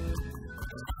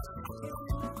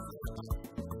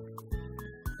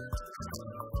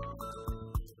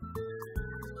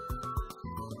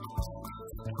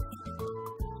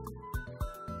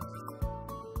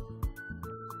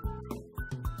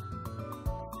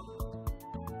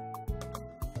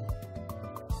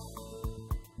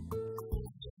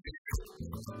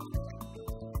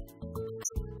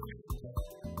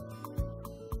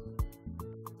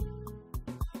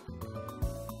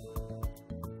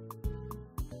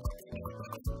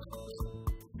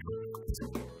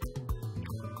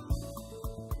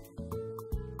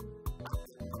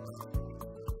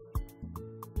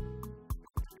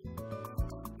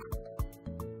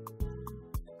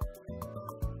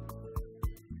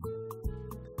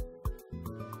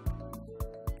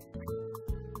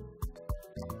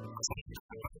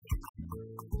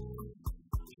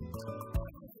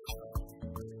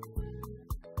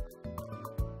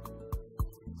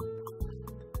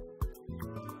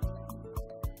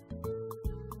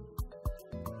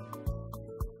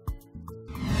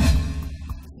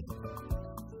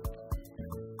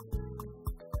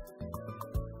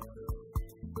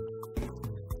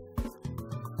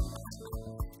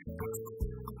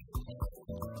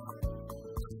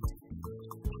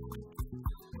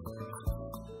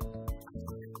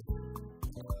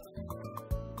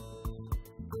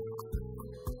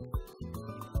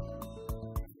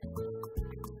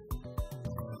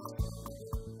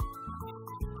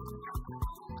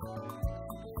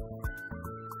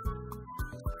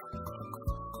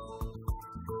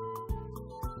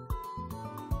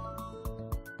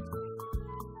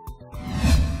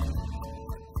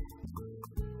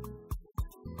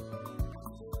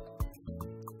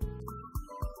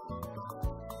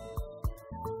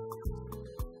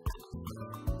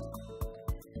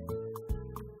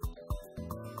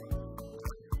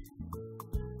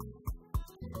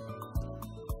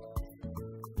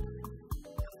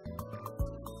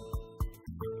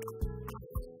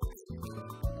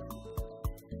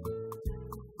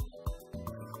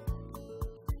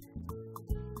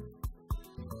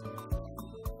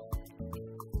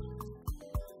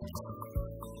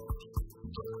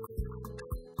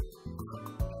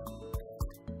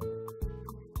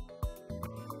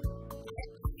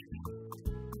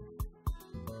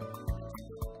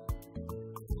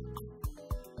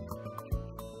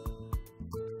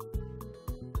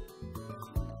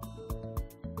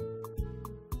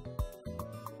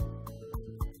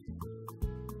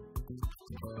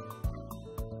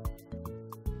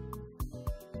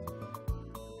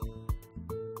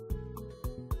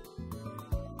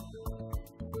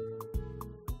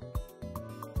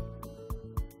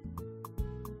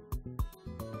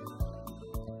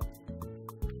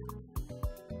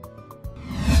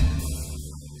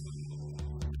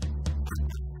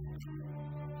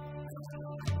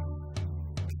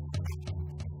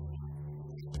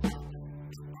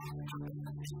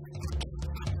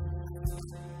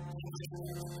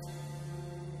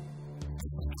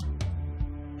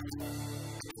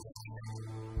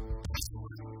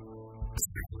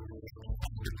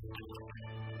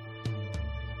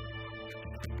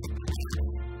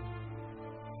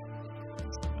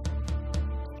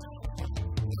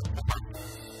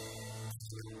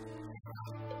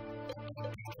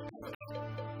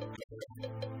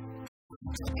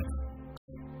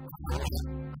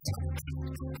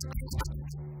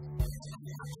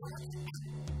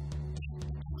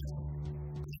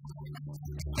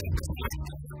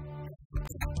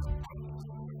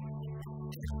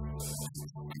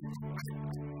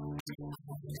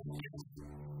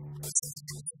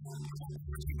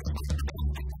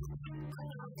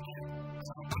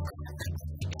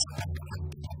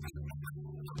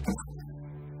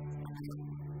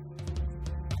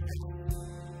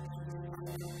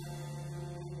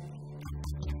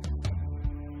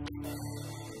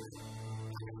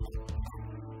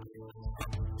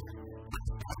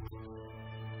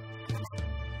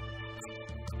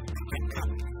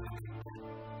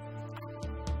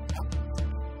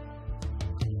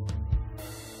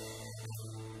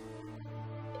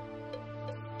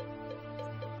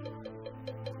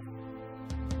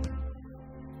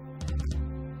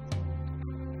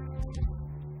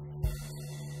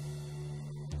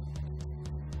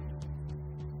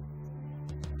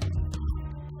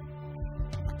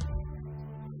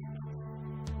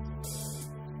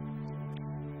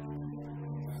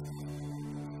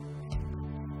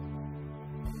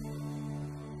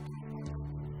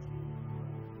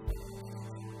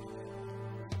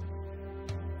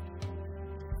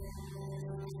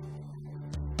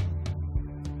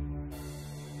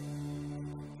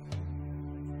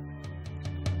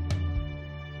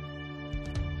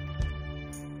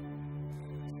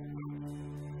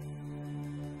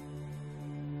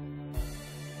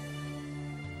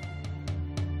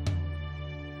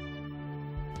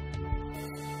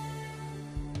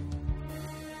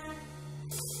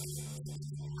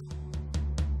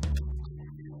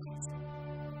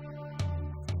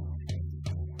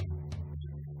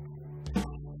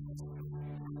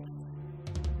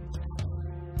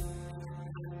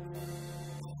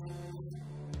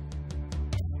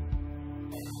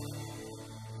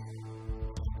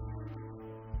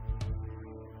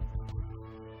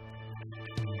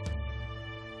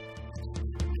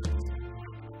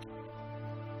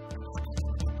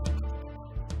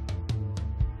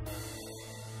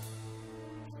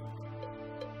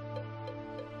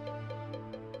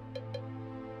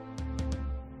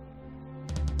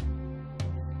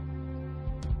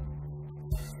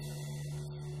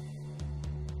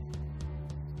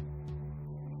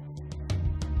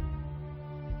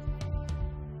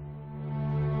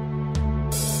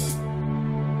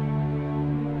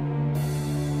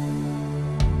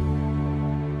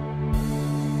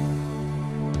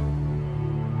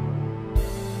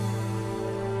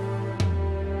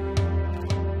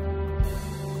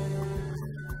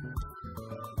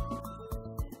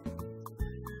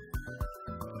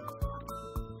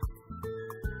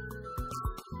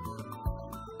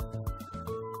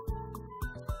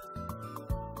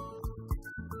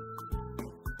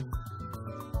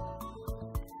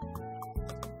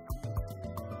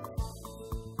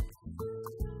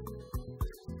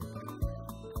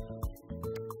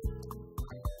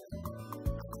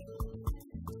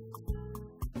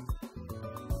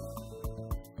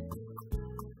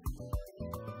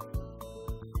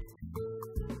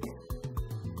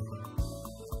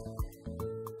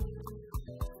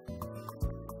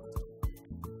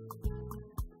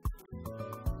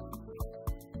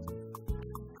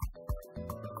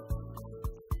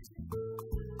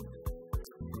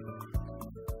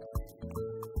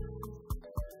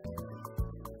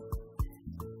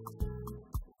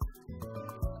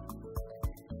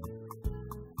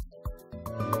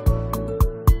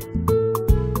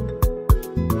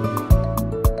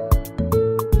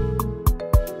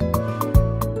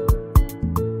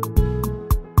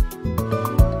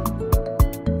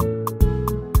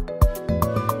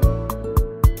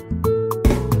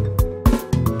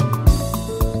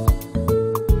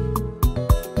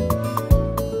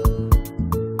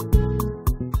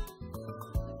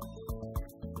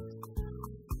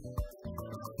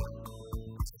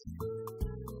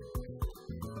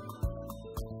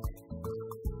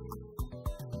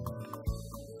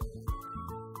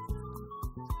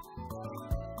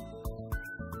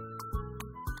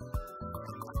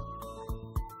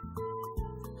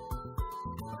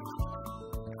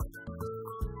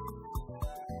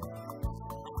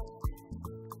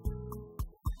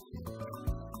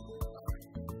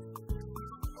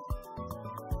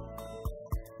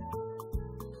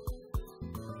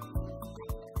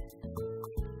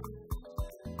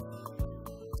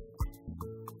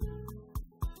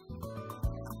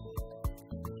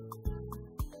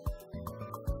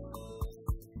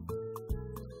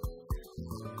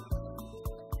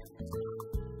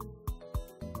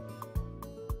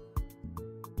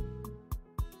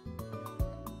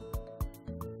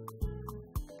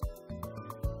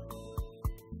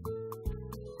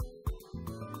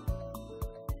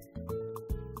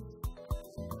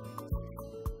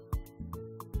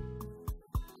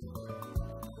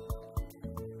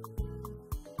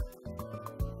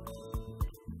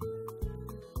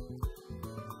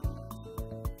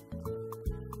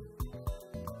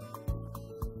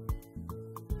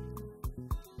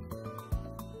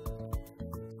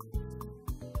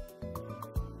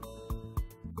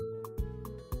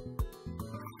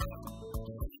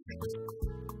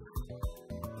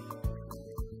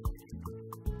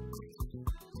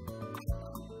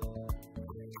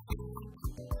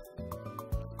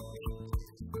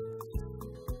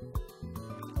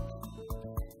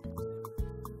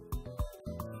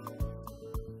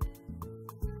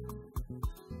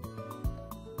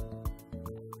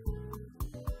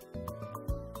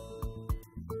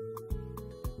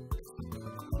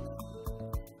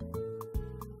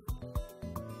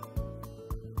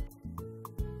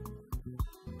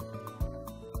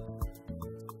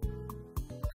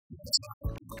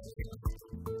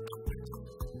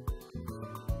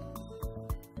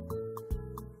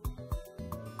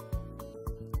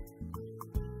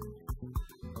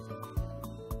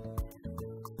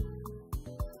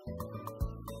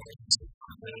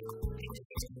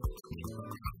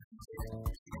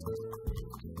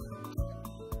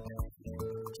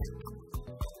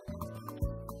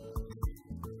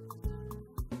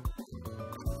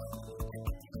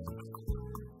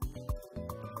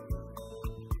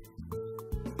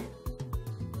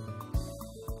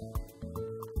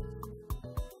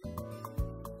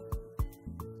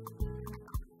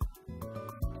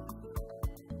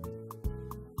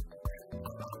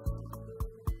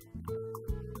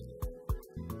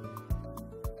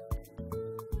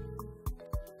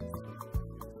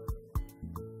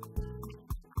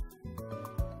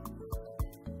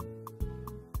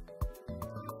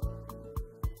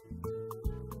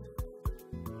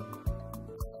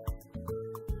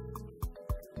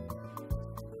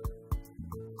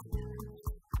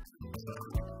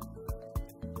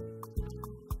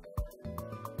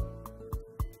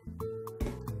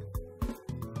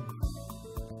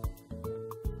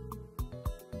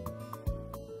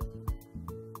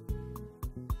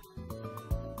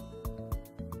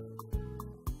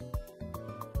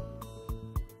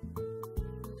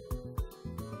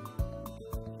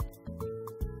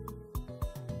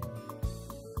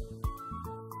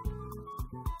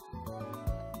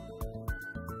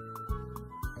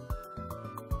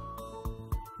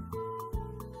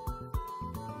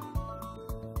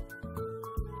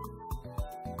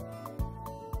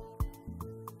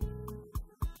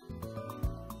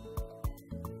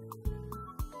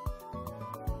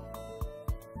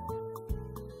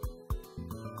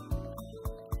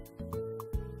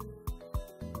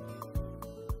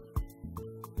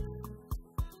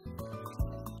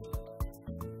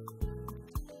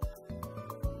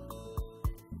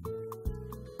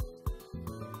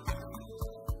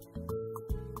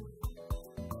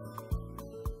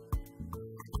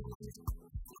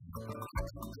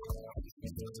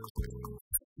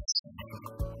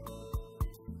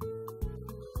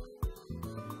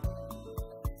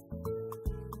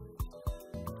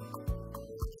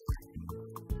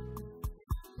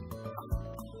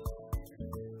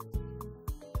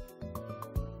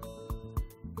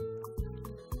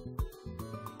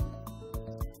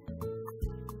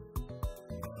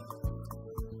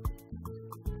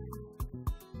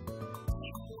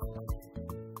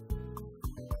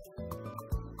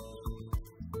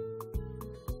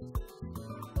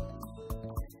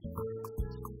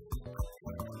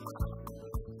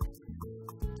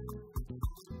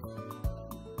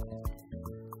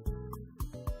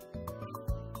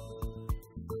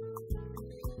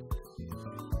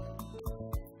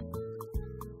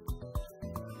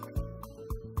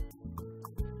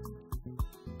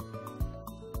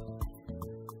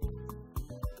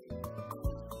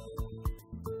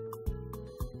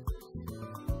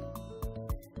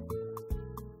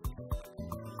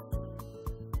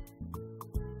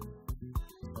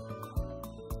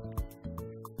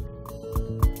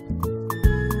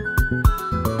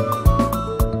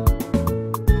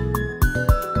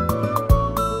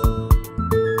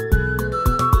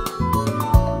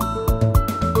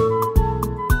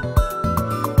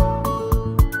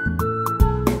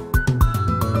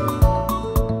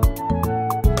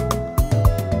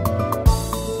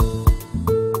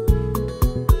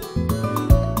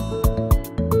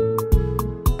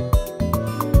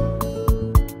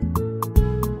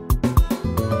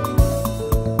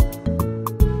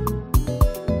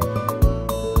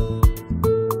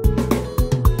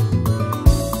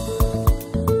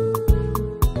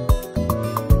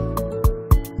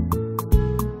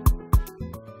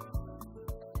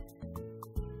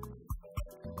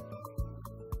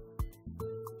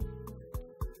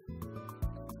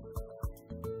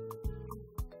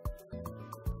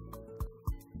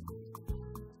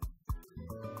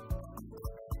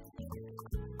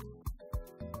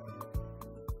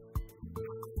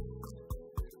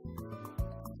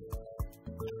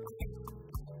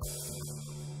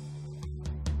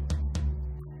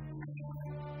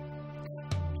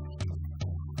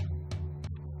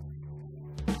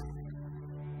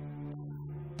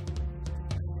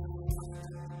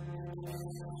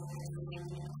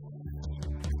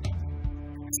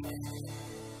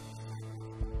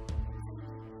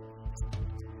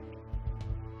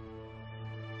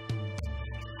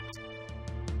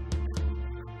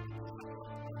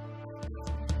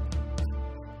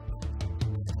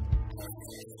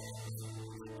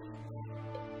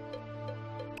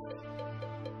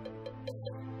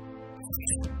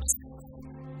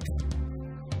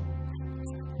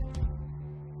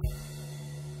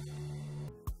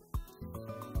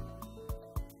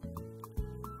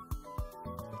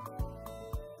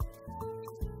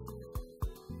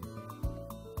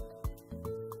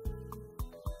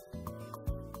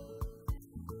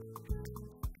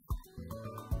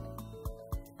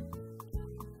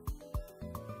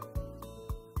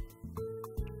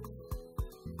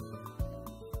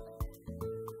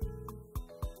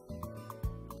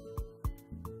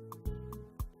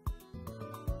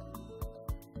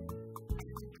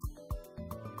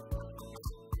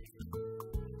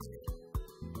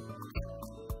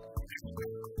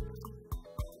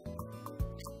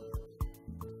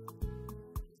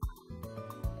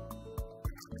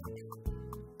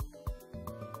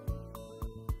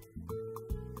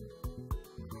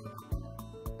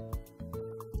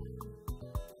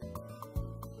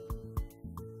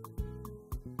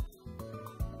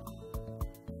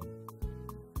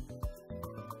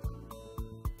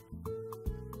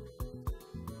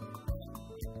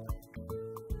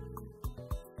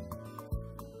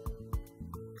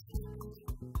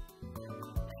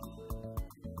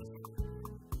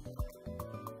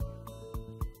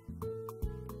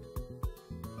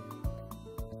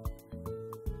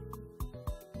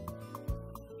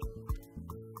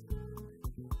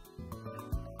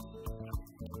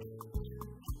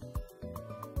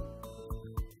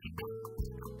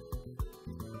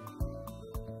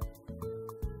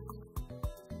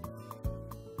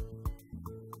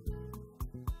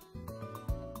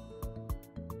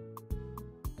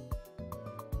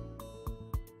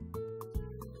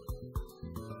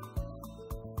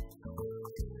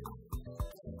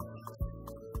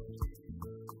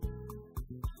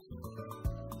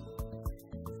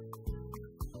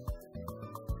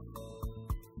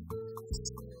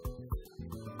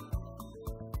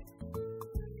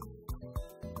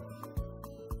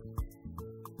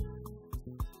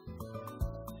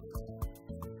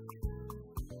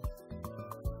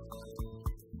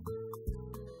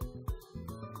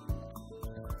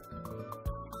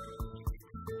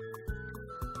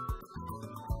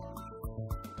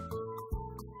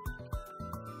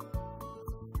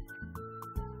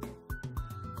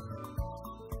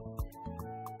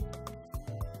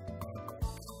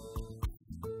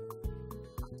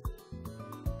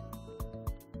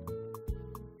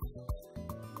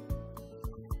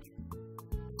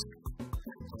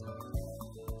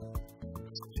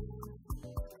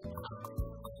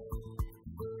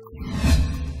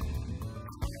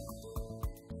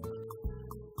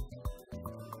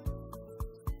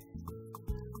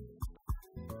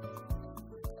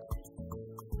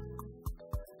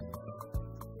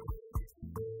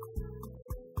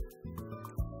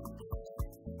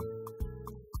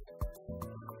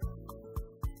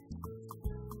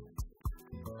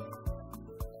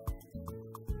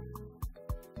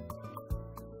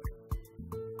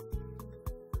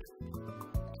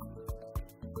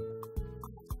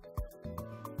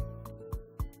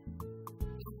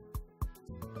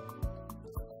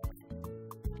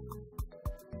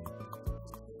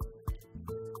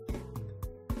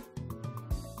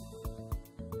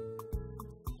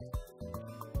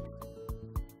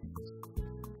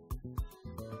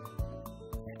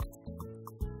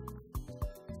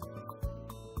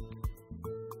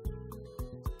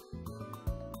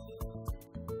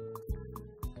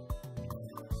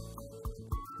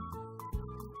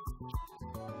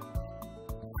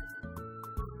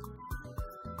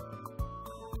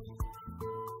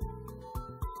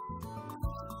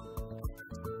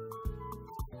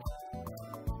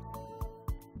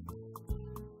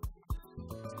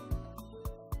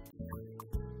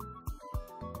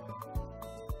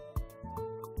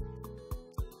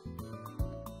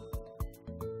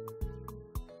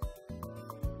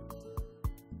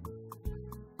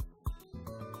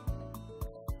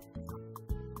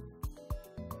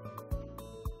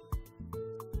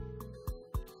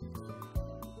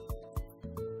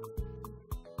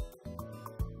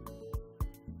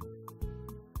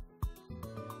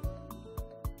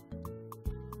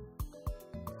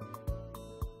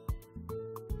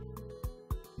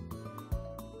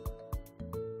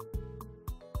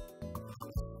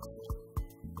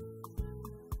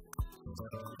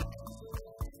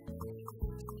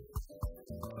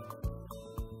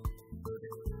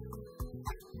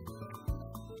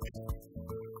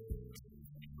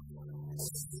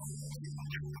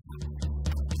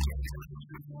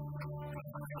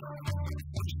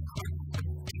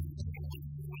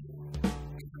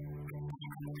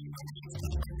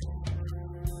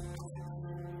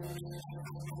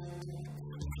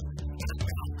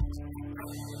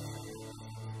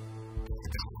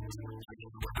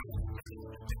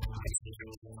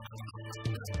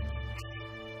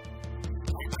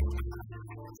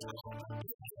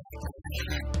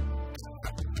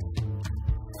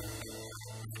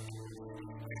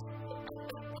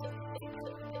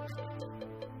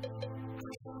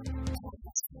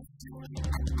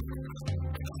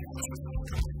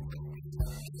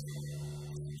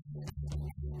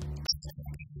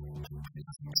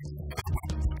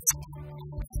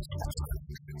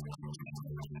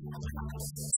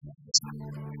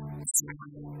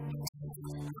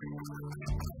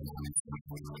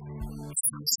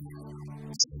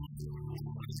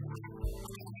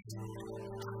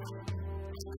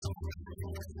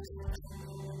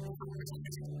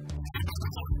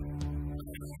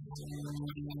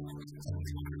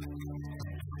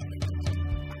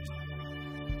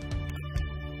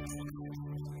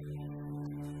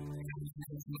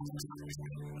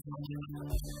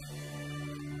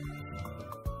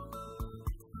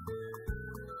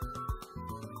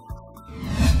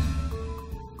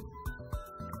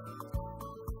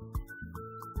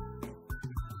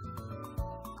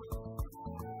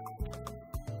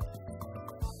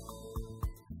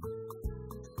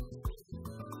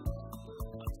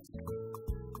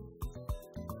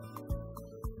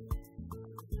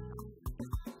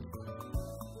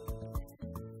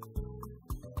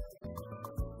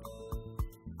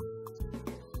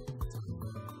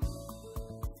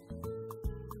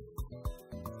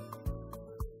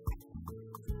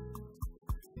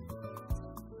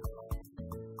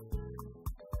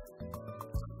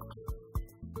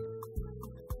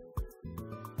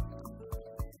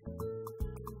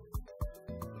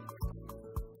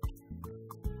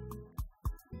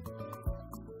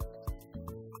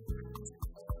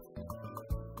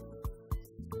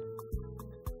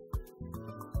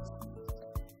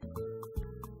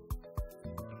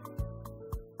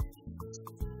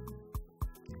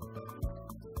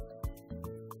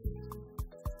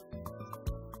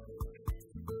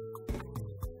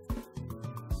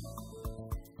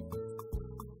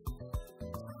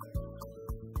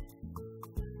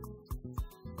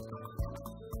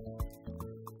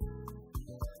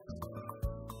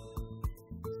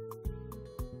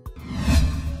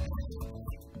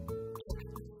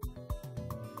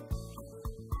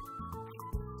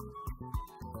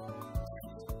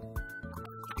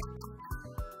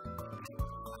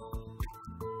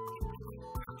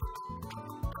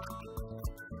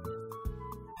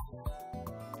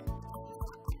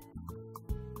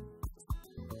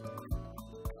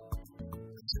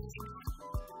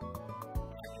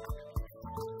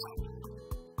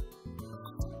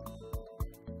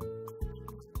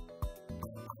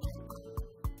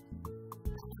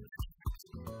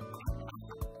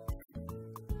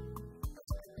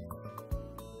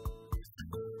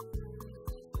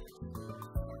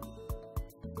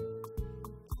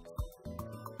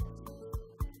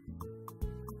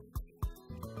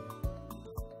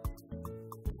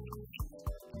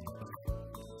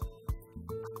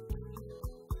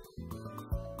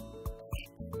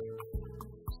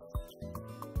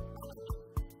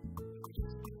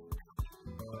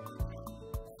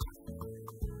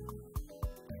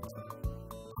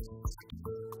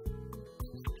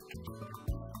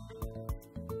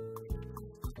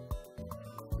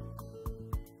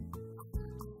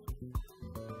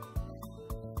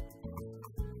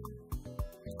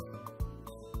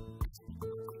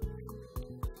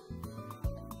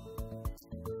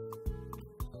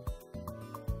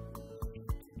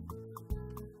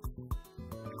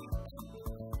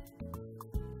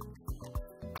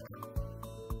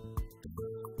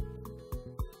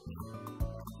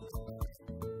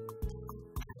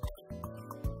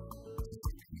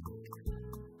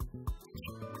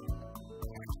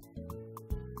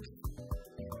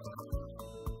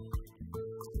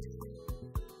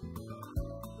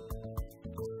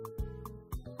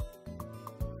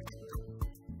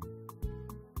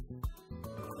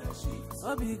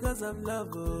 All because of love,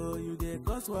 oh, you get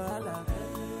cause wahala.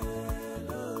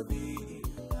 L-O-V-E,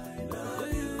 I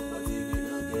love you, but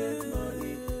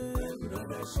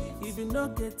if you no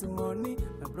get money,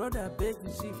 my brother beg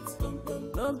you shift.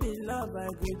 Don't be love, I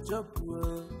get job,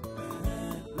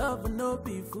 love no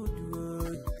be food,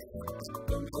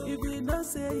 if you don't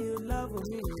say you love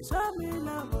me, show me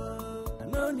love, I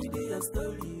no need your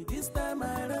story, this time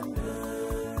I don't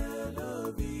know.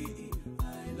 L-O-V-E,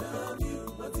 I love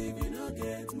you, but if you don't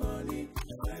get money,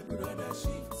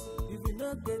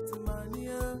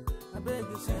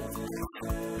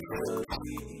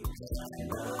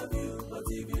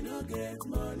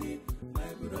 money, my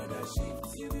brother shift.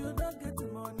 If you don't get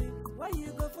money, why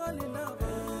you go fall in love?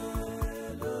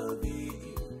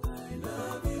 L-O-V-E, I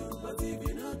love you. But if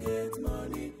you don't get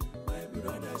money, my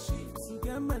brother shift.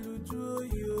 Nkemelu juo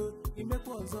yo,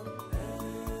 imekwazo.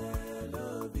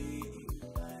 L-O-V-E,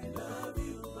 I love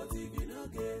you. But if you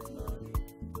don't get money,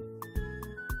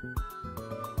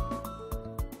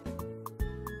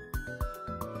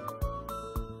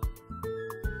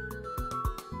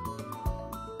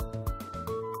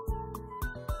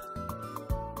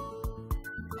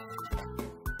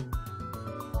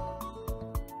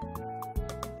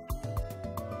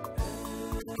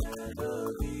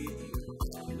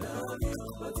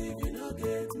 but if you don't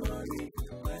get money,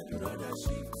 my brother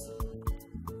shift.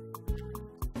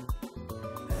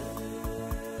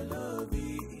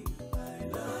 L-O-V-E, I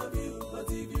love you, but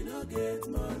if you don't get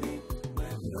money,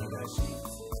 my brother shift.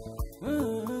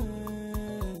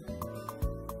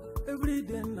 Every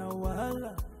day na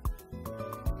wahala,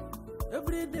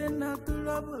 every day na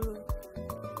trouble,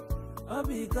 all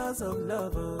because of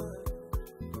love.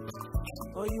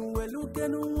 Oh, you were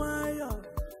looking wire.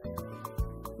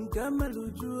 Nkemelu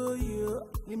juo yo,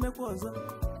 imekwazo.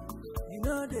 You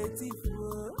know the thief,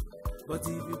 but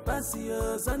if you pass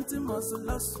your something must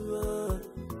last.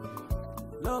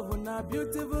 Love is a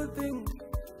beautiful thing,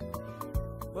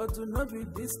 but to not be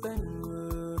this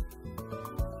time.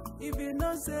 If you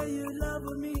don't say you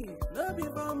love me, no be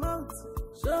for mouth.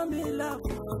 Show me love,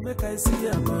 make I see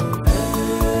a man.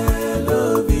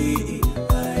 L-O-V-E,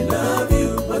 I love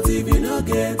you, but if you don't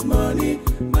get money,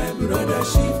 my brother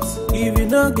shift. If you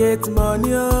don't get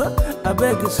money, I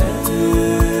beg you shift.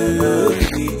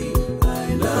 L-O-V-E,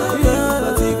 I love you,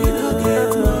 but if you don't get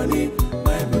money,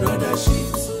 my brother shift.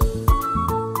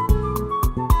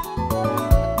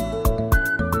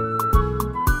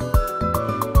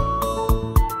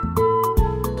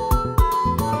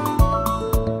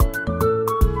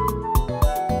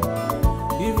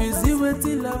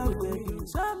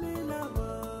 Show me love,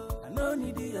 I no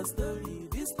need your story.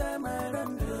 This time I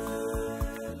run.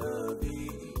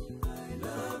 L-O-V-E, I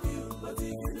love you, but if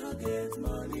you don't get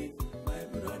money, my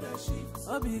brother shifts.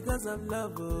 All because of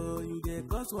love, you get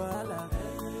cause wahala.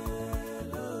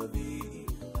 L-O-V-E,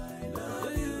 I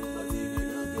love you, but if you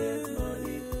don't get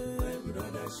money, my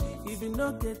brother shifts. If you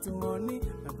don't get money,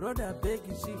 my brother beg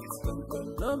you shifts.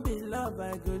 Don't be love,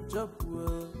 I go chop.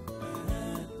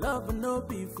 Love no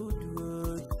be food.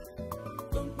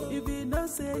 If you don't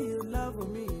say you love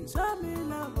me, show me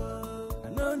love. I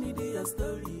no need your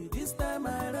story. This time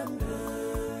I run.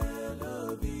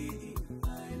 L-O-V-E,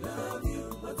 I love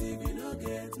you, but if you don't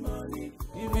get money,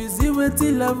 if you see what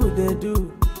you love they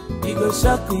do, it go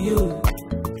shock you.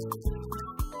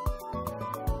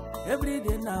 Every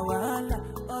day now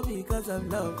wahala, all because of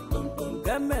love.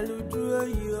 Nkemelu juo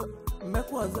yo,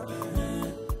 imekwazo.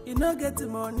 You don't get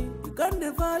money, you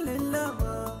can't fall in love.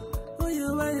 Who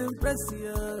you want to impress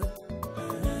you?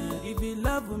 If you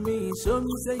love me, show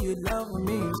me say you love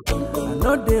me. I'm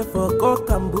not there for cock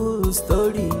and bull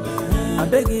story. I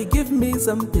beg you, give me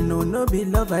something, oh no be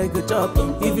love I go chop.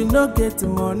 If you no get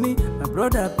money, my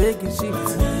brother beg you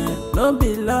shift. No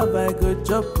be love I go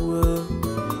chop.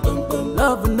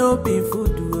 Love no be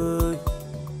food.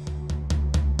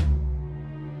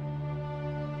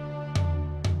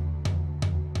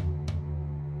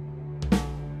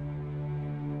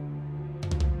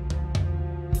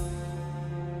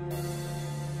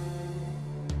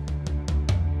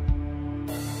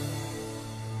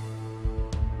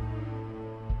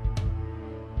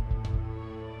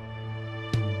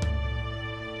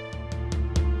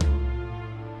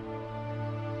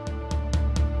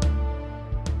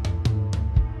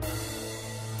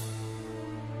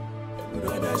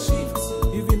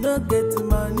 If you not get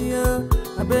money,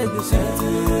 I beg you shift.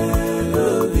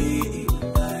 L-O-V-E,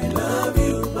 I love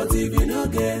you, but if you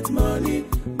not get money,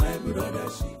 my brother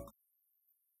shift.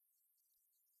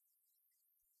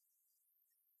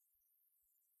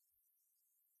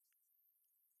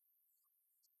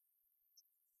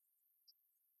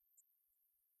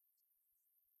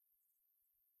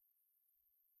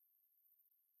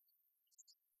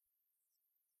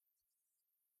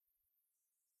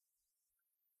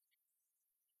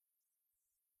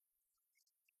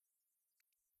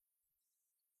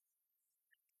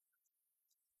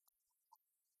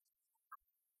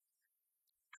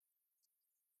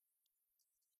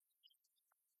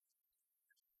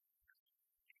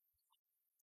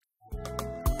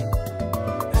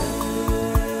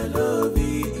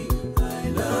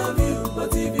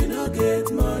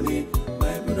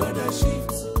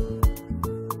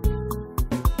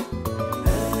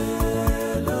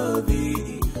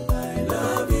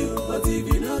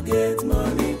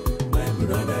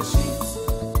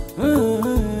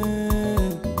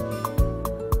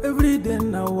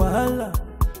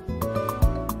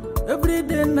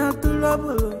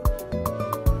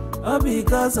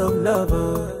 because of love.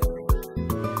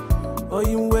 Oh,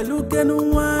 you will look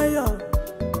and wire.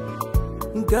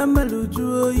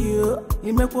 Gamaluju,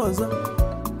 you make was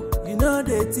you know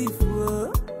the thief.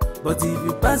 But if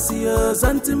you pass your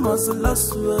something must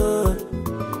lost.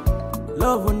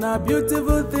 Love is a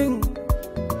beautiful thing,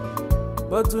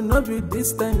 but to not be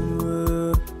this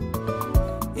time.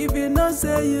 If you not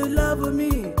say you love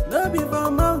me, no be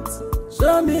for mouth.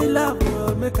 Show me love,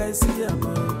 make I see you.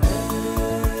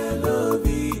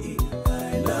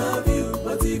 I love you,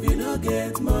 but if you not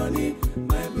get money,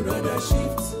 my brother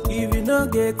shift. If you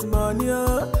not get money,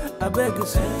 I beg you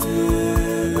shift. I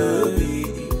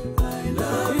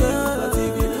love you, but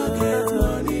if you not get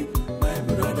money, my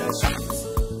brother shift.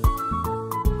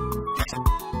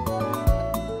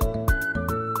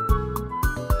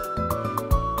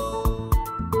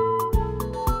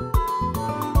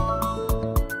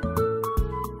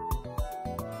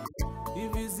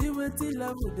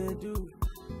 Love they do,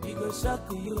 it go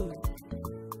shock you.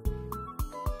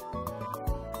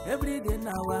 Every day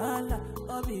now,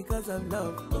 all because of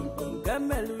love.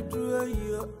 Gamelu do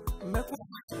you,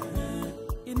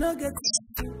 you know get,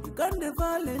 you can't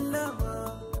fall in love.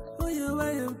 Who you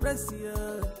are impress you.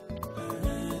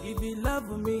 If you love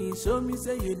me, show me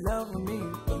say you love me.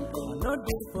 Not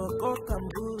do for cock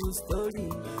and bull story.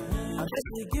 I bet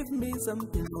you give me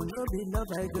something, no be love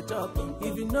I go chop.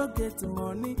 If you no get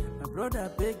money, my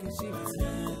brother beg you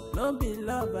shift. No be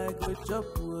love I go chop.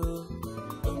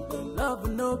 Love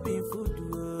no be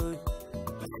food.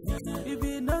 If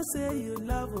you no say you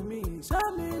love me,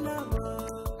 show me love.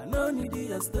 I no need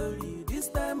your story. This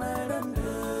time I run.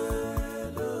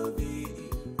 I love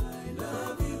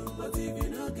you, but if you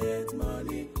no get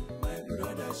money, my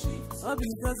brother shift. All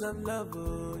because of love,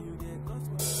 you get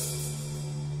caught.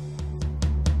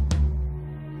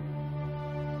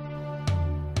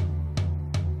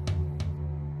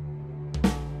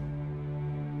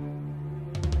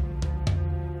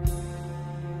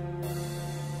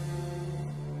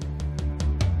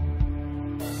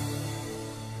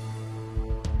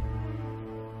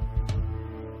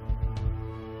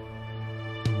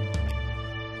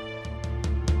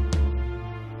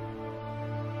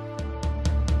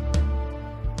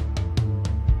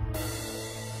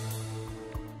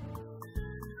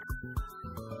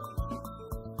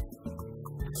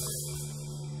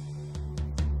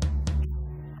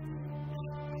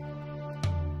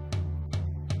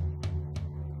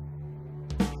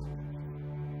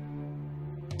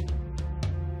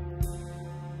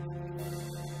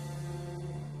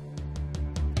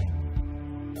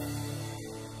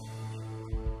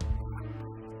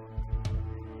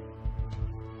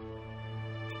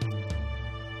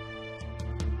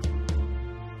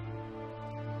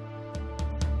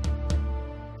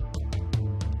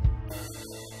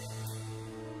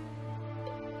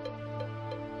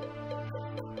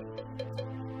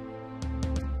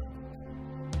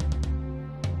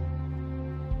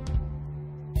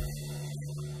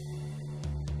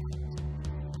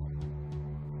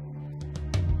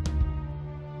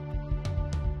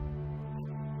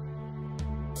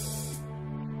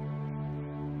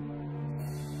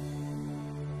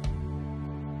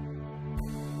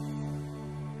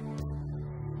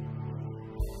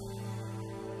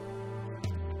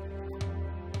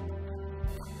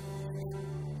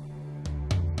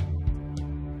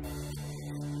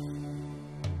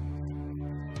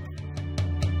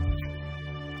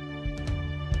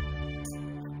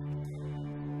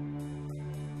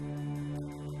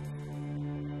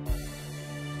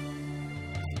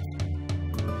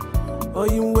 Oh,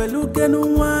 you will look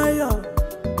and wire.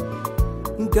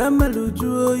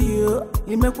 Gamaluju,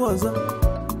 you make was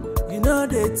you know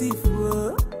the thief.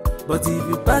 But if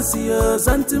you pass your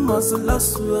something must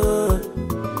lost. Love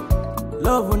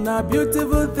is a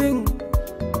beautiful thing,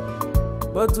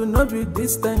 but to not be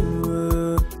this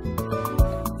time.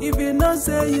 If you not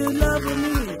say you love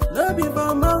me, no be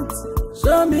for mouth.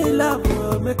 Show me love,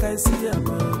 make I see you.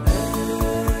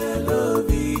 I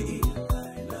love you.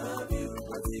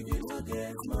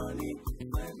 Money,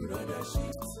 my brother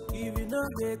shift. If you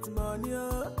don't get money,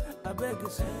 I beg you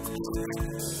shift.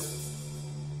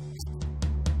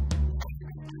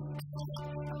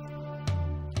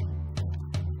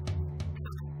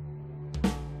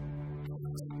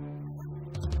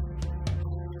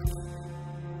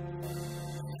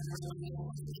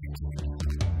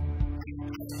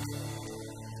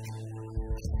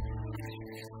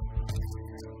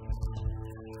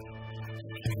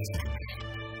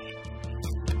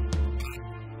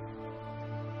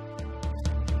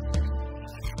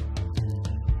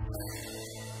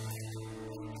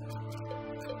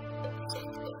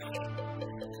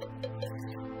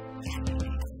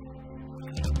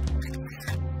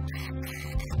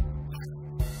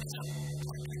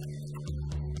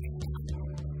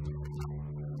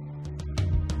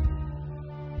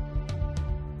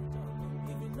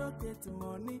 Get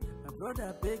money, my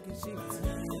brother beg you shift.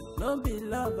 No be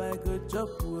love, I go chop.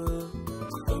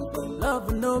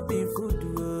 Love no be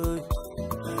food.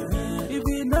 If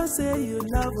you don't say you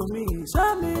love me,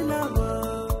 show me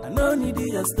love. I no need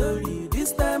your story.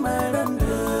 This time I don't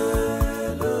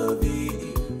love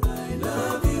you. I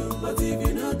love you, but if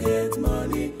you don't get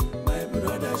money, my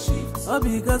brother shift. All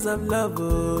because of love,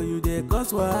 you dey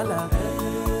cause wahala.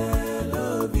 I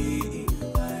love you.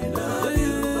 I love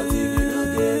you, but if you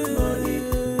don't get money,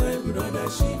 my brother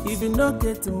shift. If you don't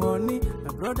get money,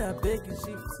 my brother beg you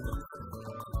shift.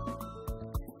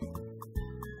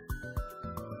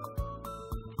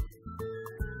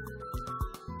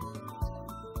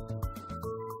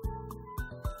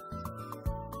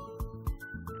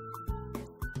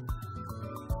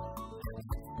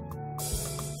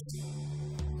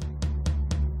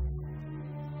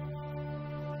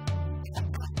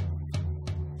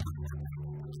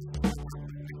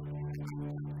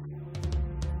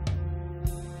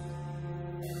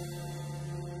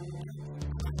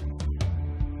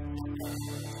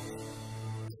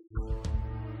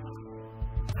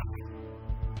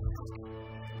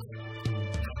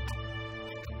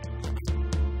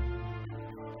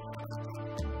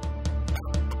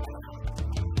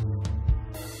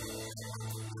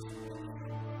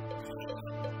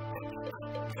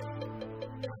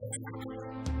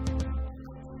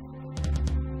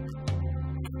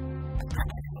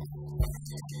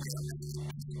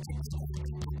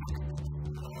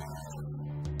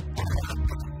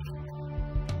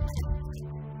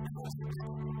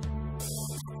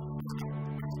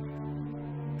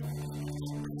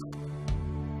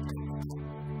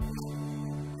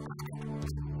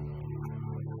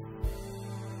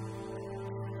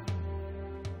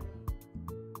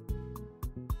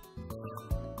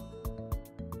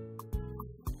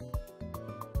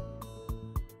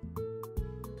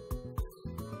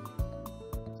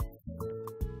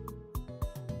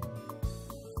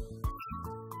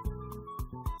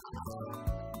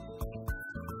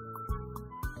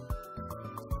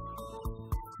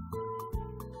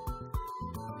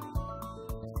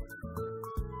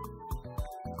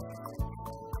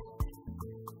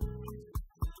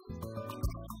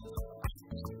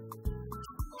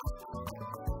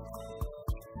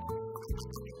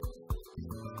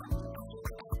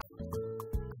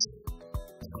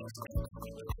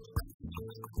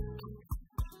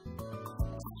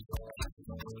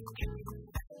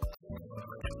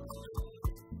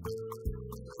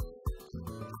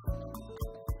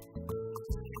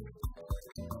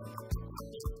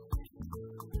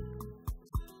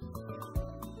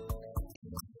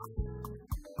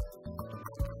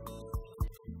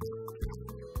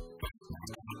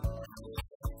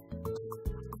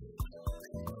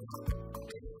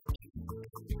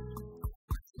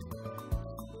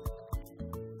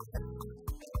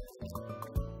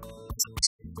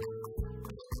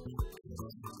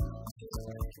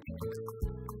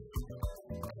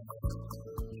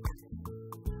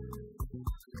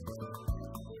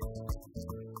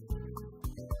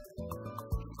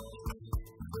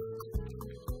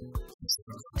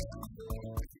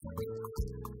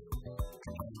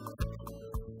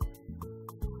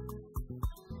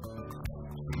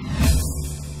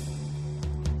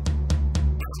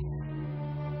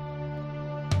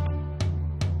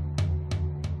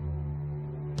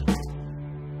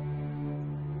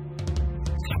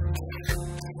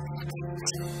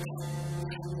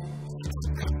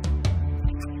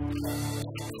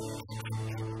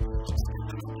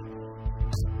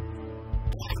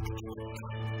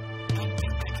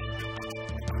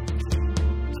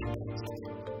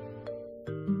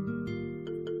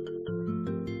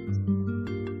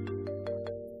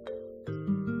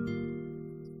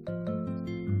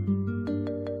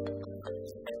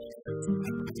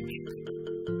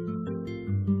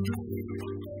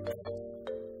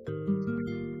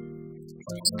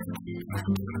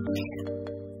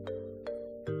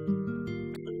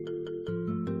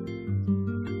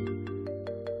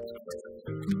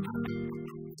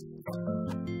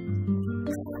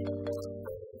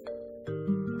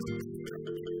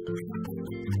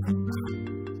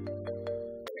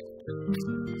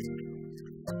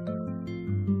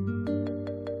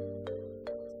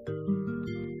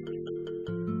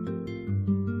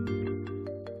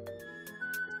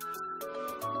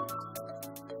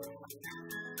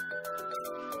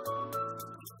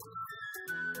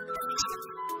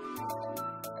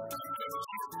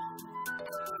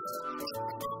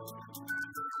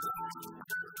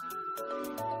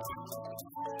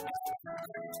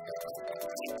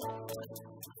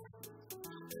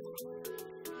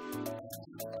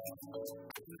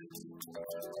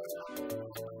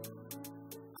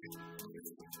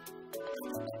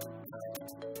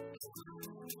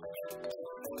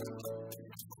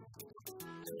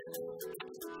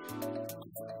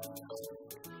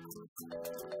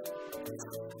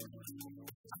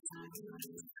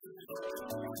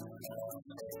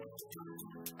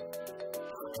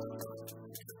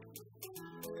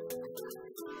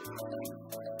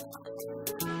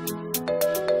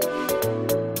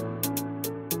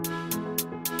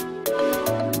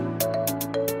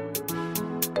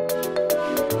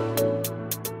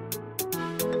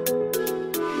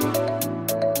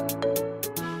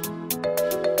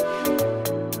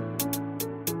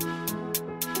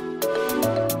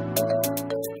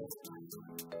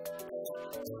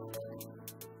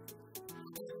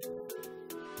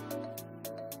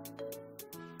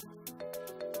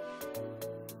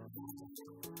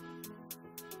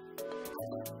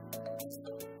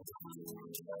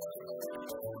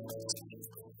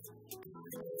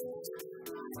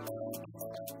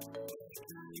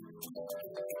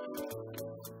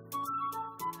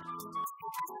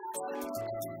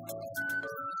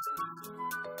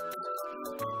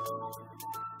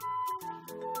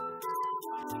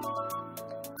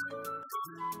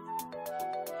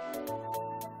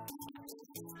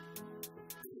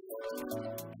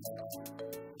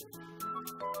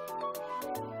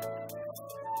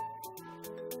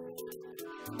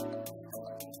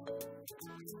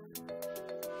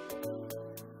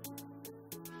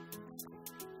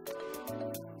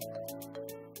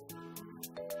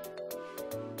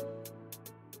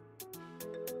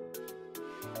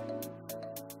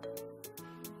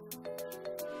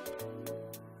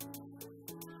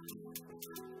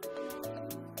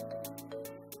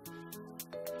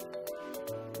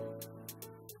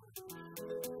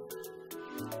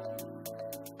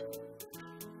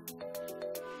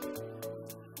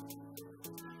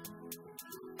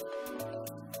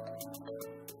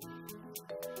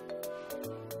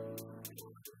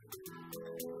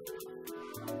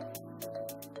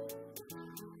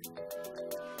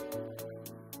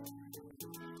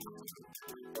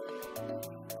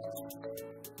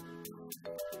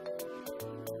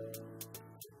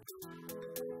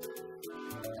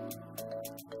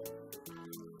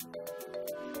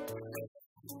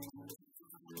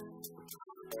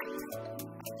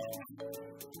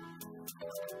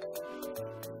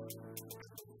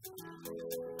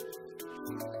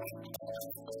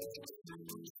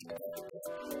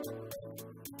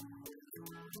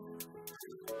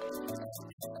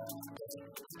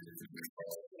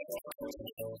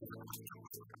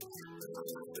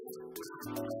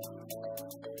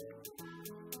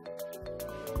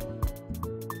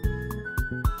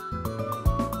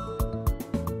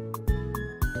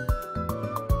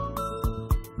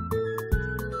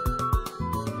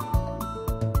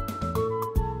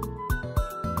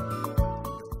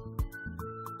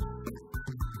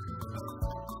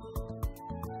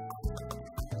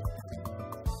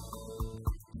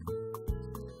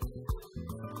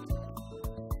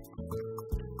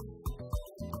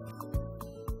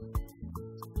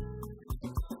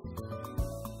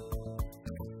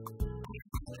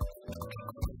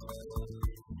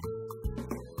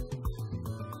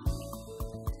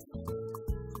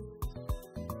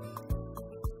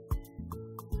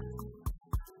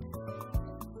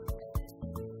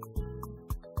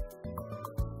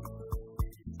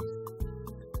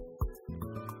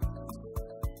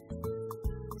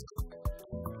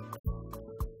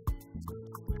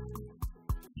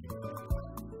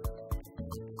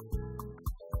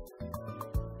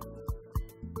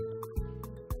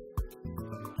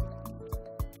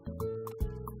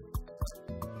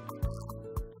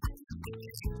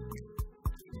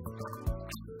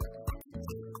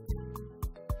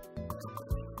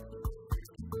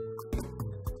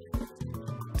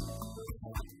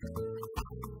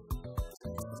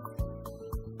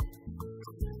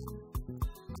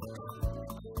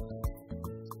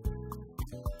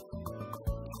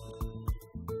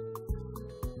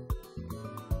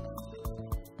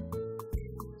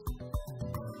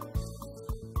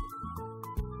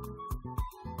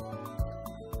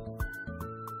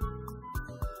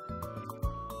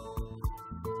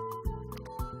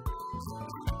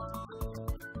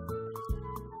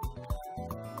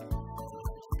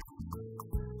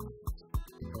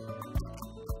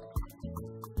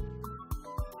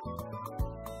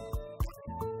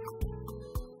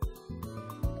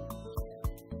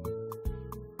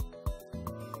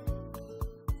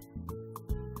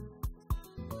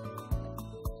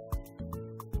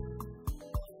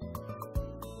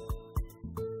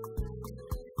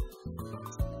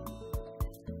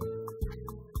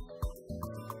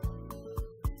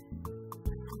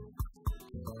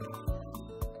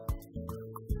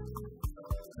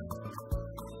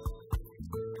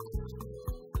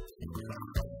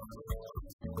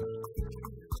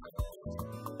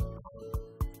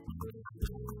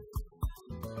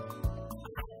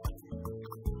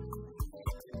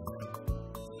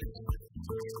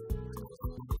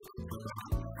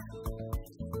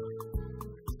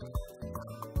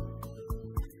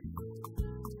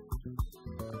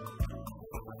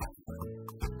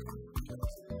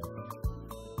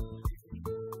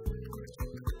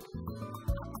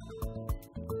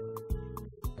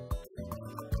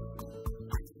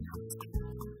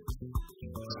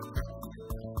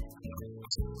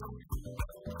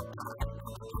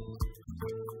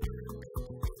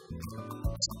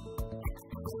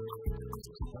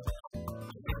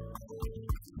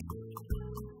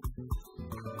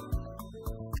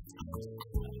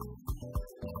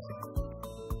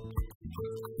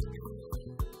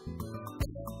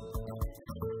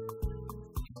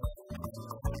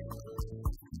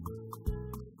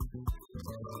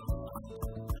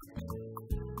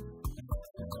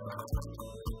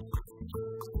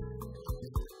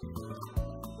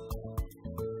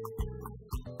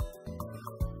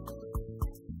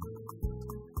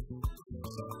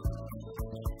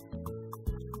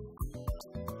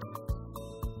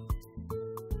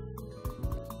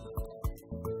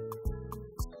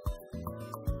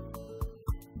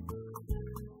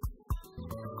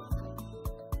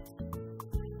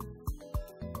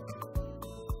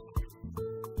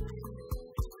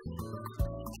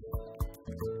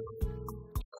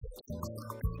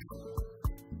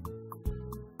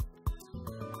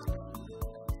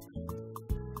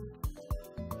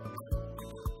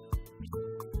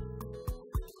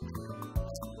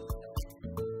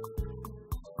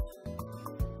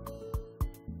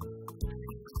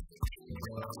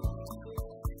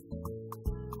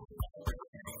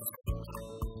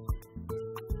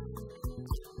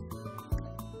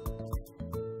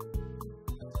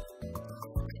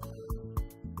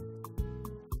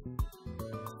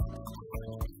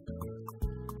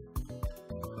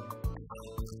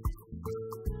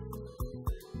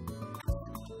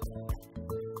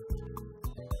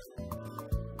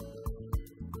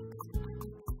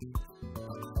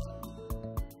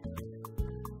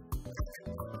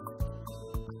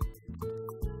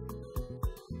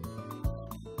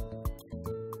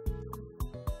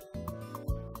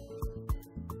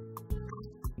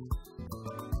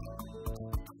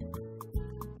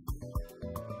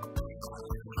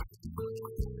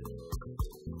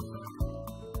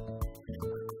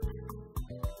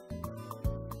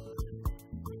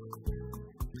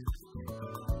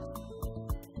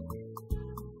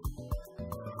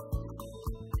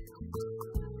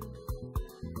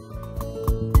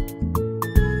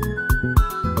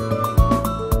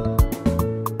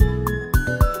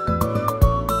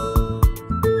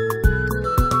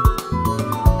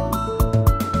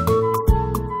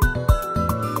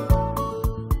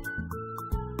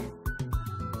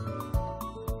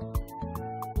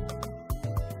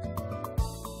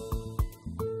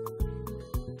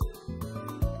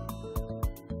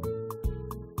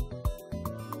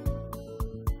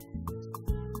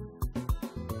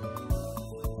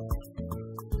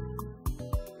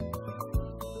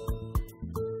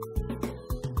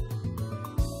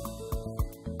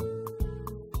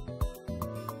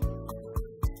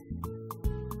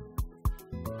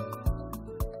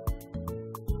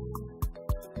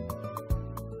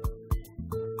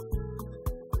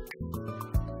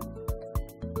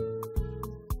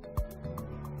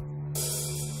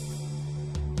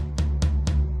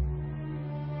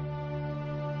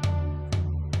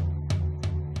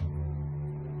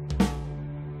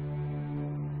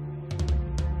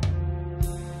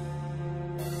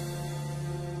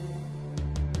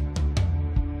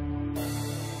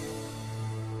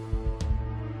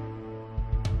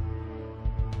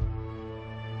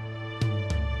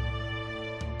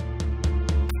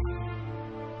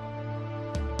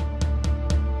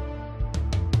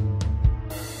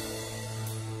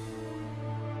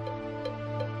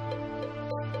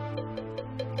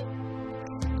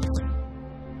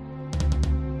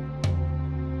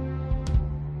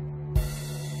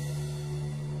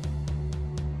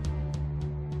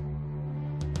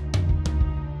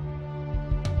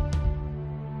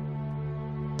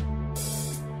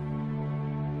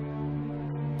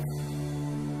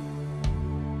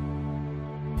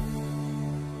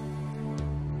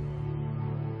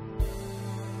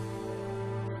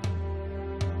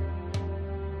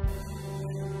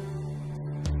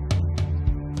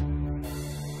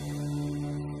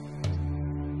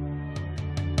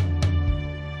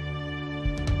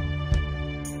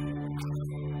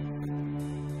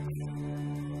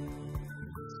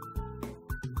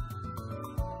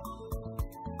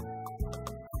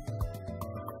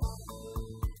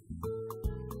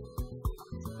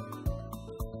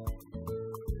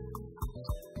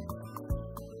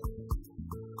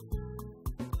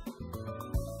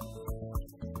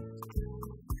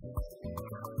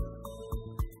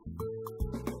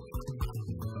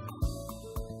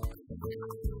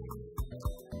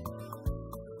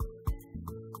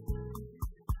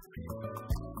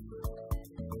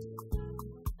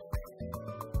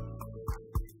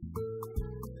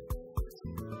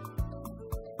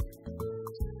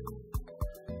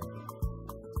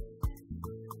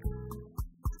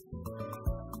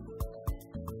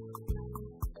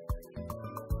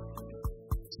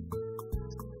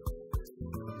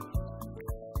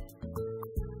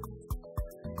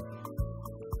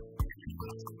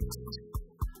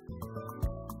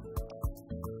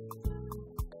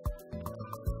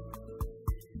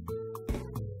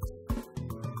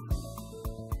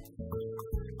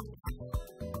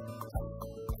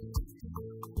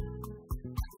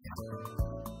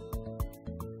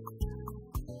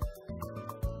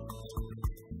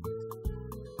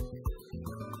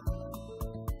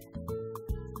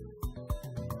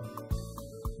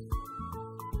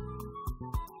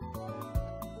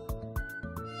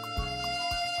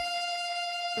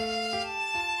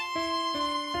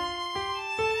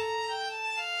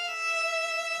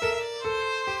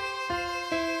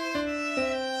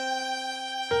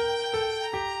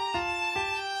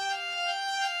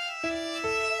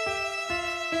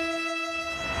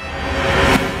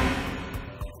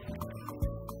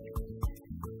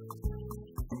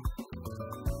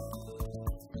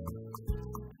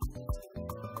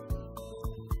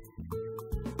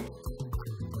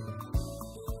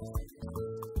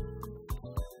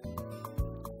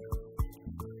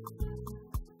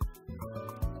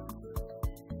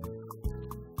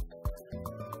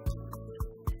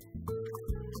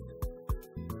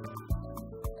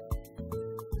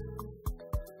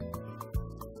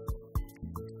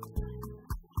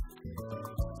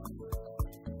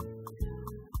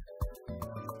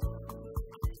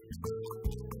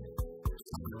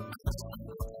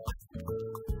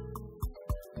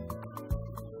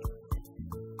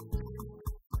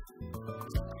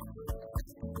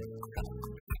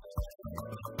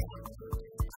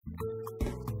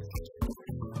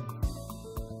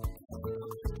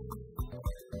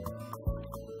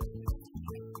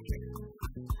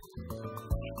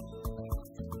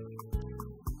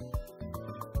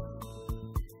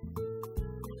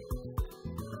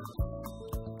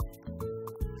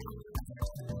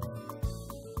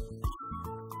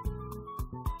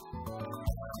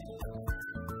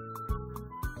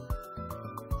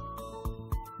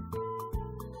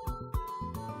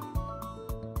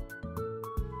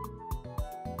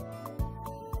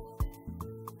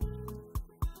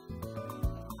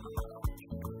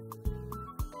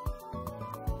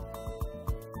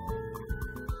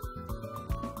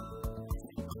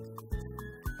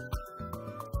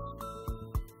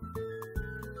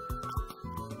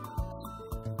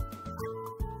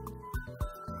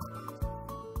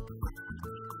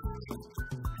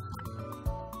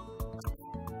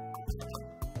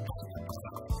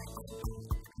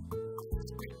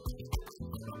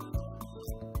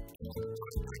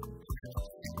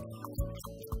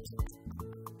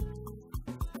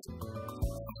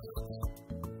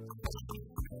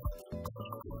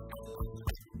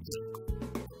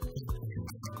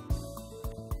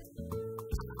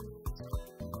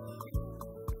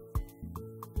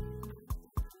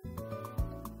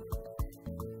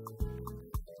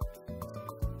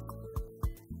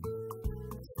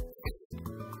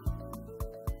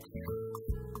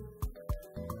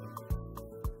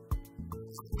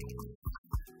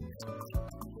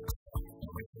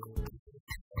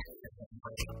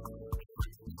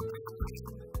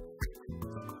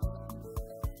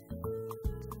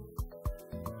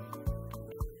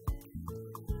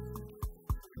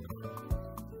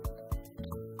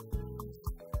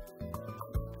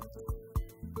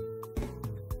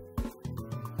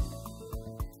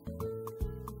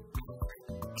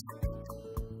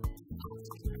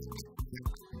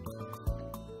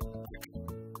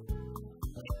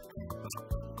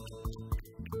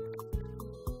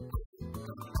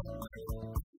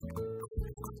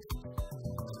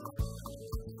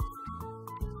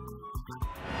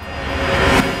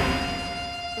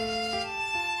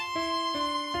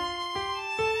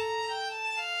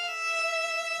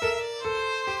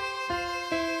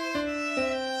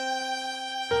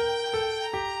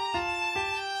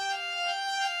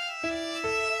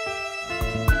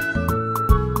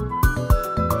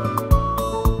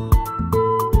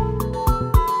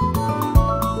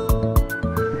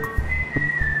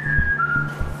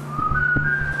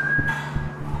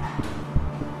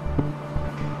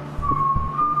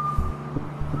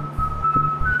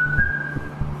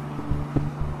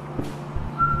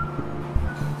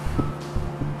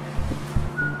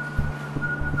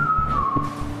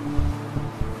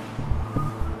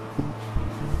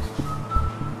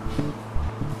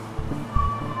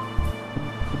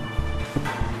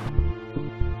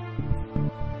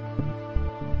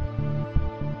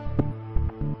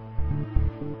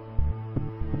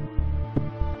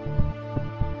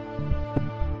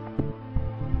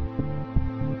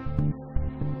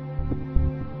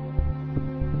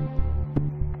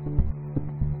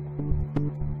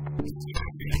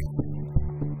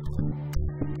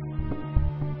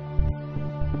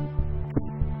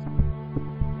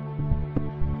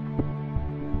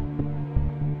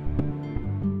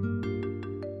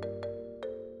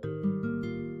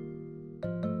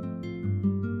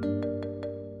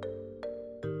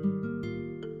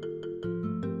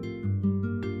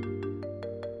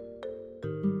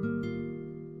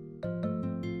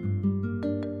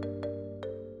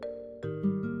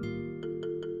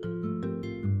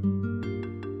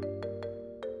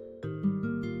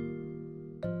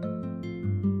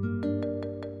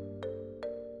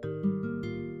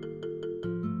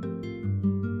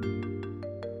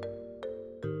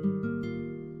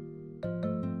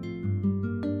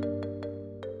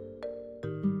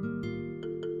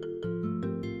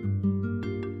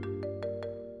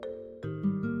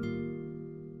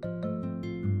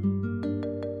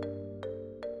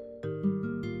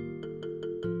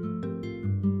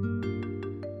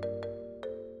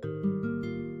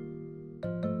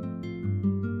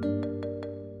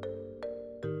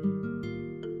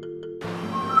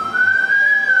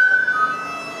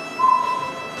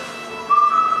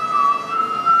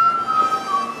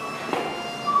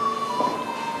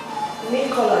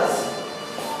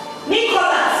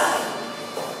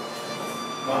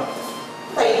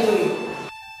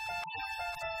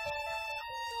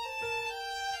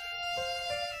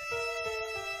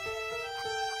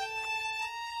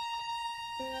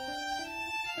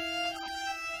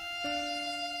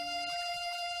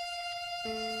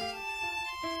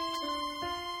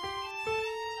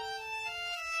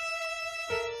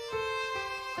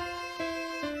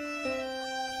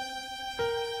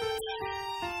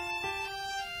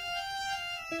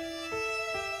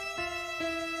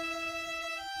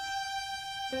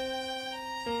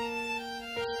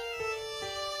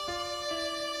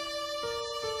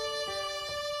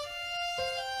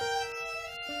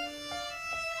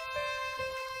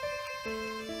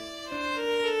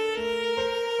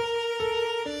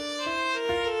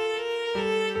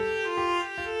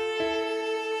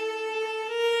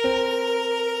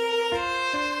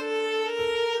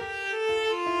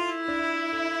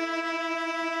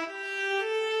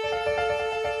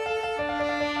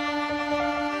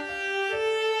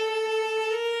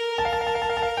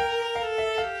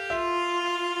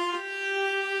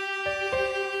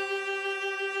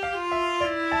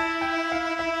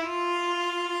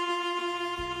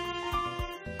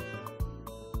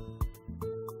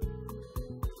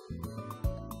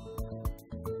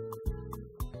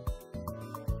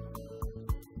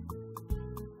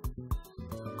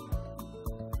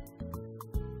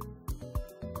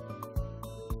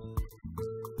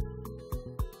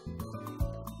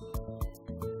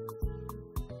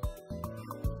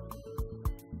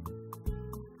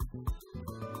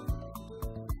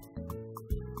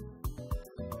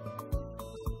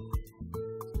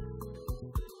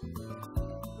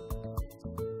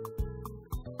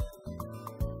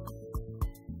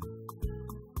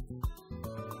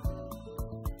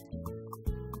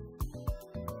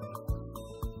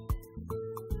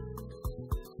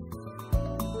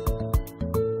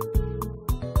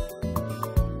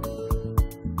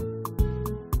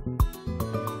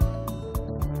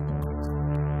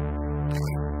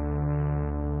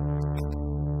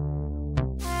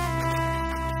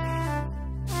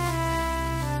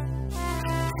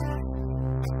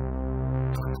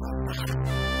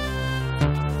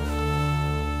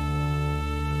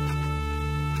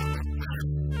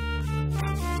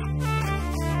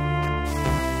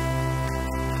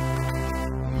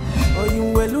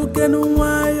 Nweje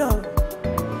Nwayo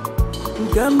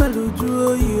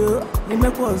Nkemeluju you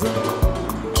make was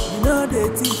you know the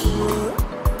thief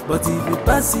but if you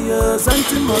pass you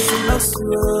something must lost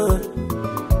you.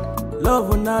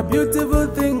 Love is a beautiful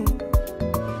thing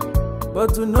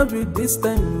but to not be this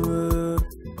time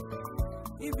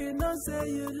if you don't say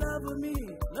you love me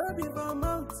no be for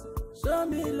mouth show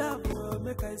me love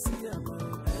make I see you.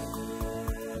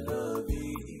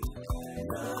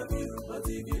 I love you, but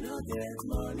if you don't get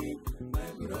money,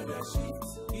 my brother shit.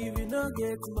 If you don't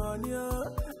get money,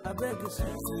 I beg you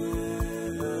shit.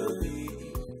 Love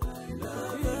you, I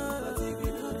love you, but if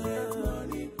you don't get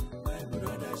money, my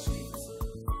brother shit.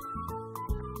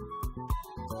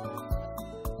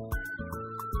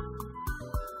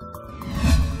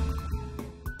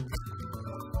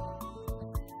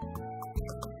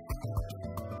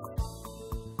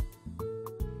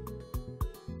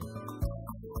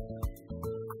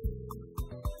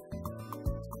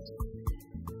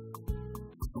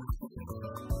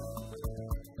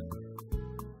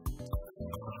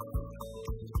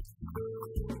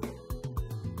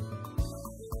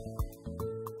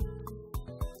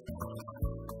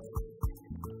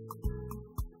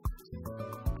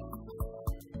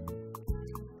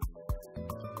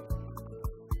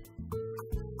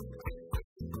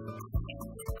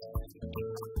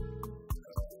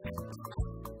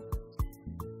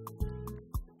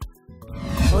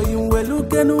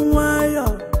 Nweje Nwayo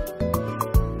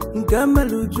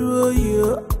Nkemeluju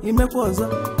you make was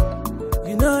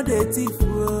you know the thief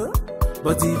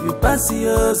but if you pass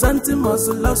you something must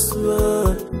lost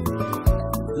you.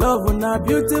 Love is a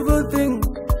beautiful thing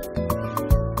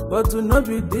but to not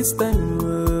be this time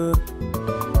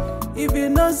if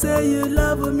you don't say you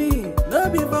love me no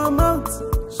be for mouth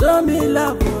show me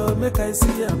love make I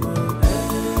see you.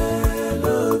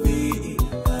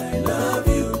 I love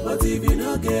you, but if you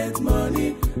don't get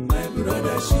money, my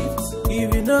brother shit.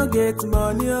 If you don't get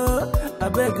money, I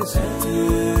beg you shit.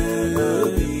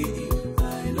 Love you,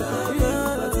 I love you,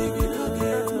 but if you don't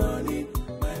get money,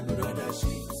 my brother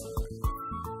shit.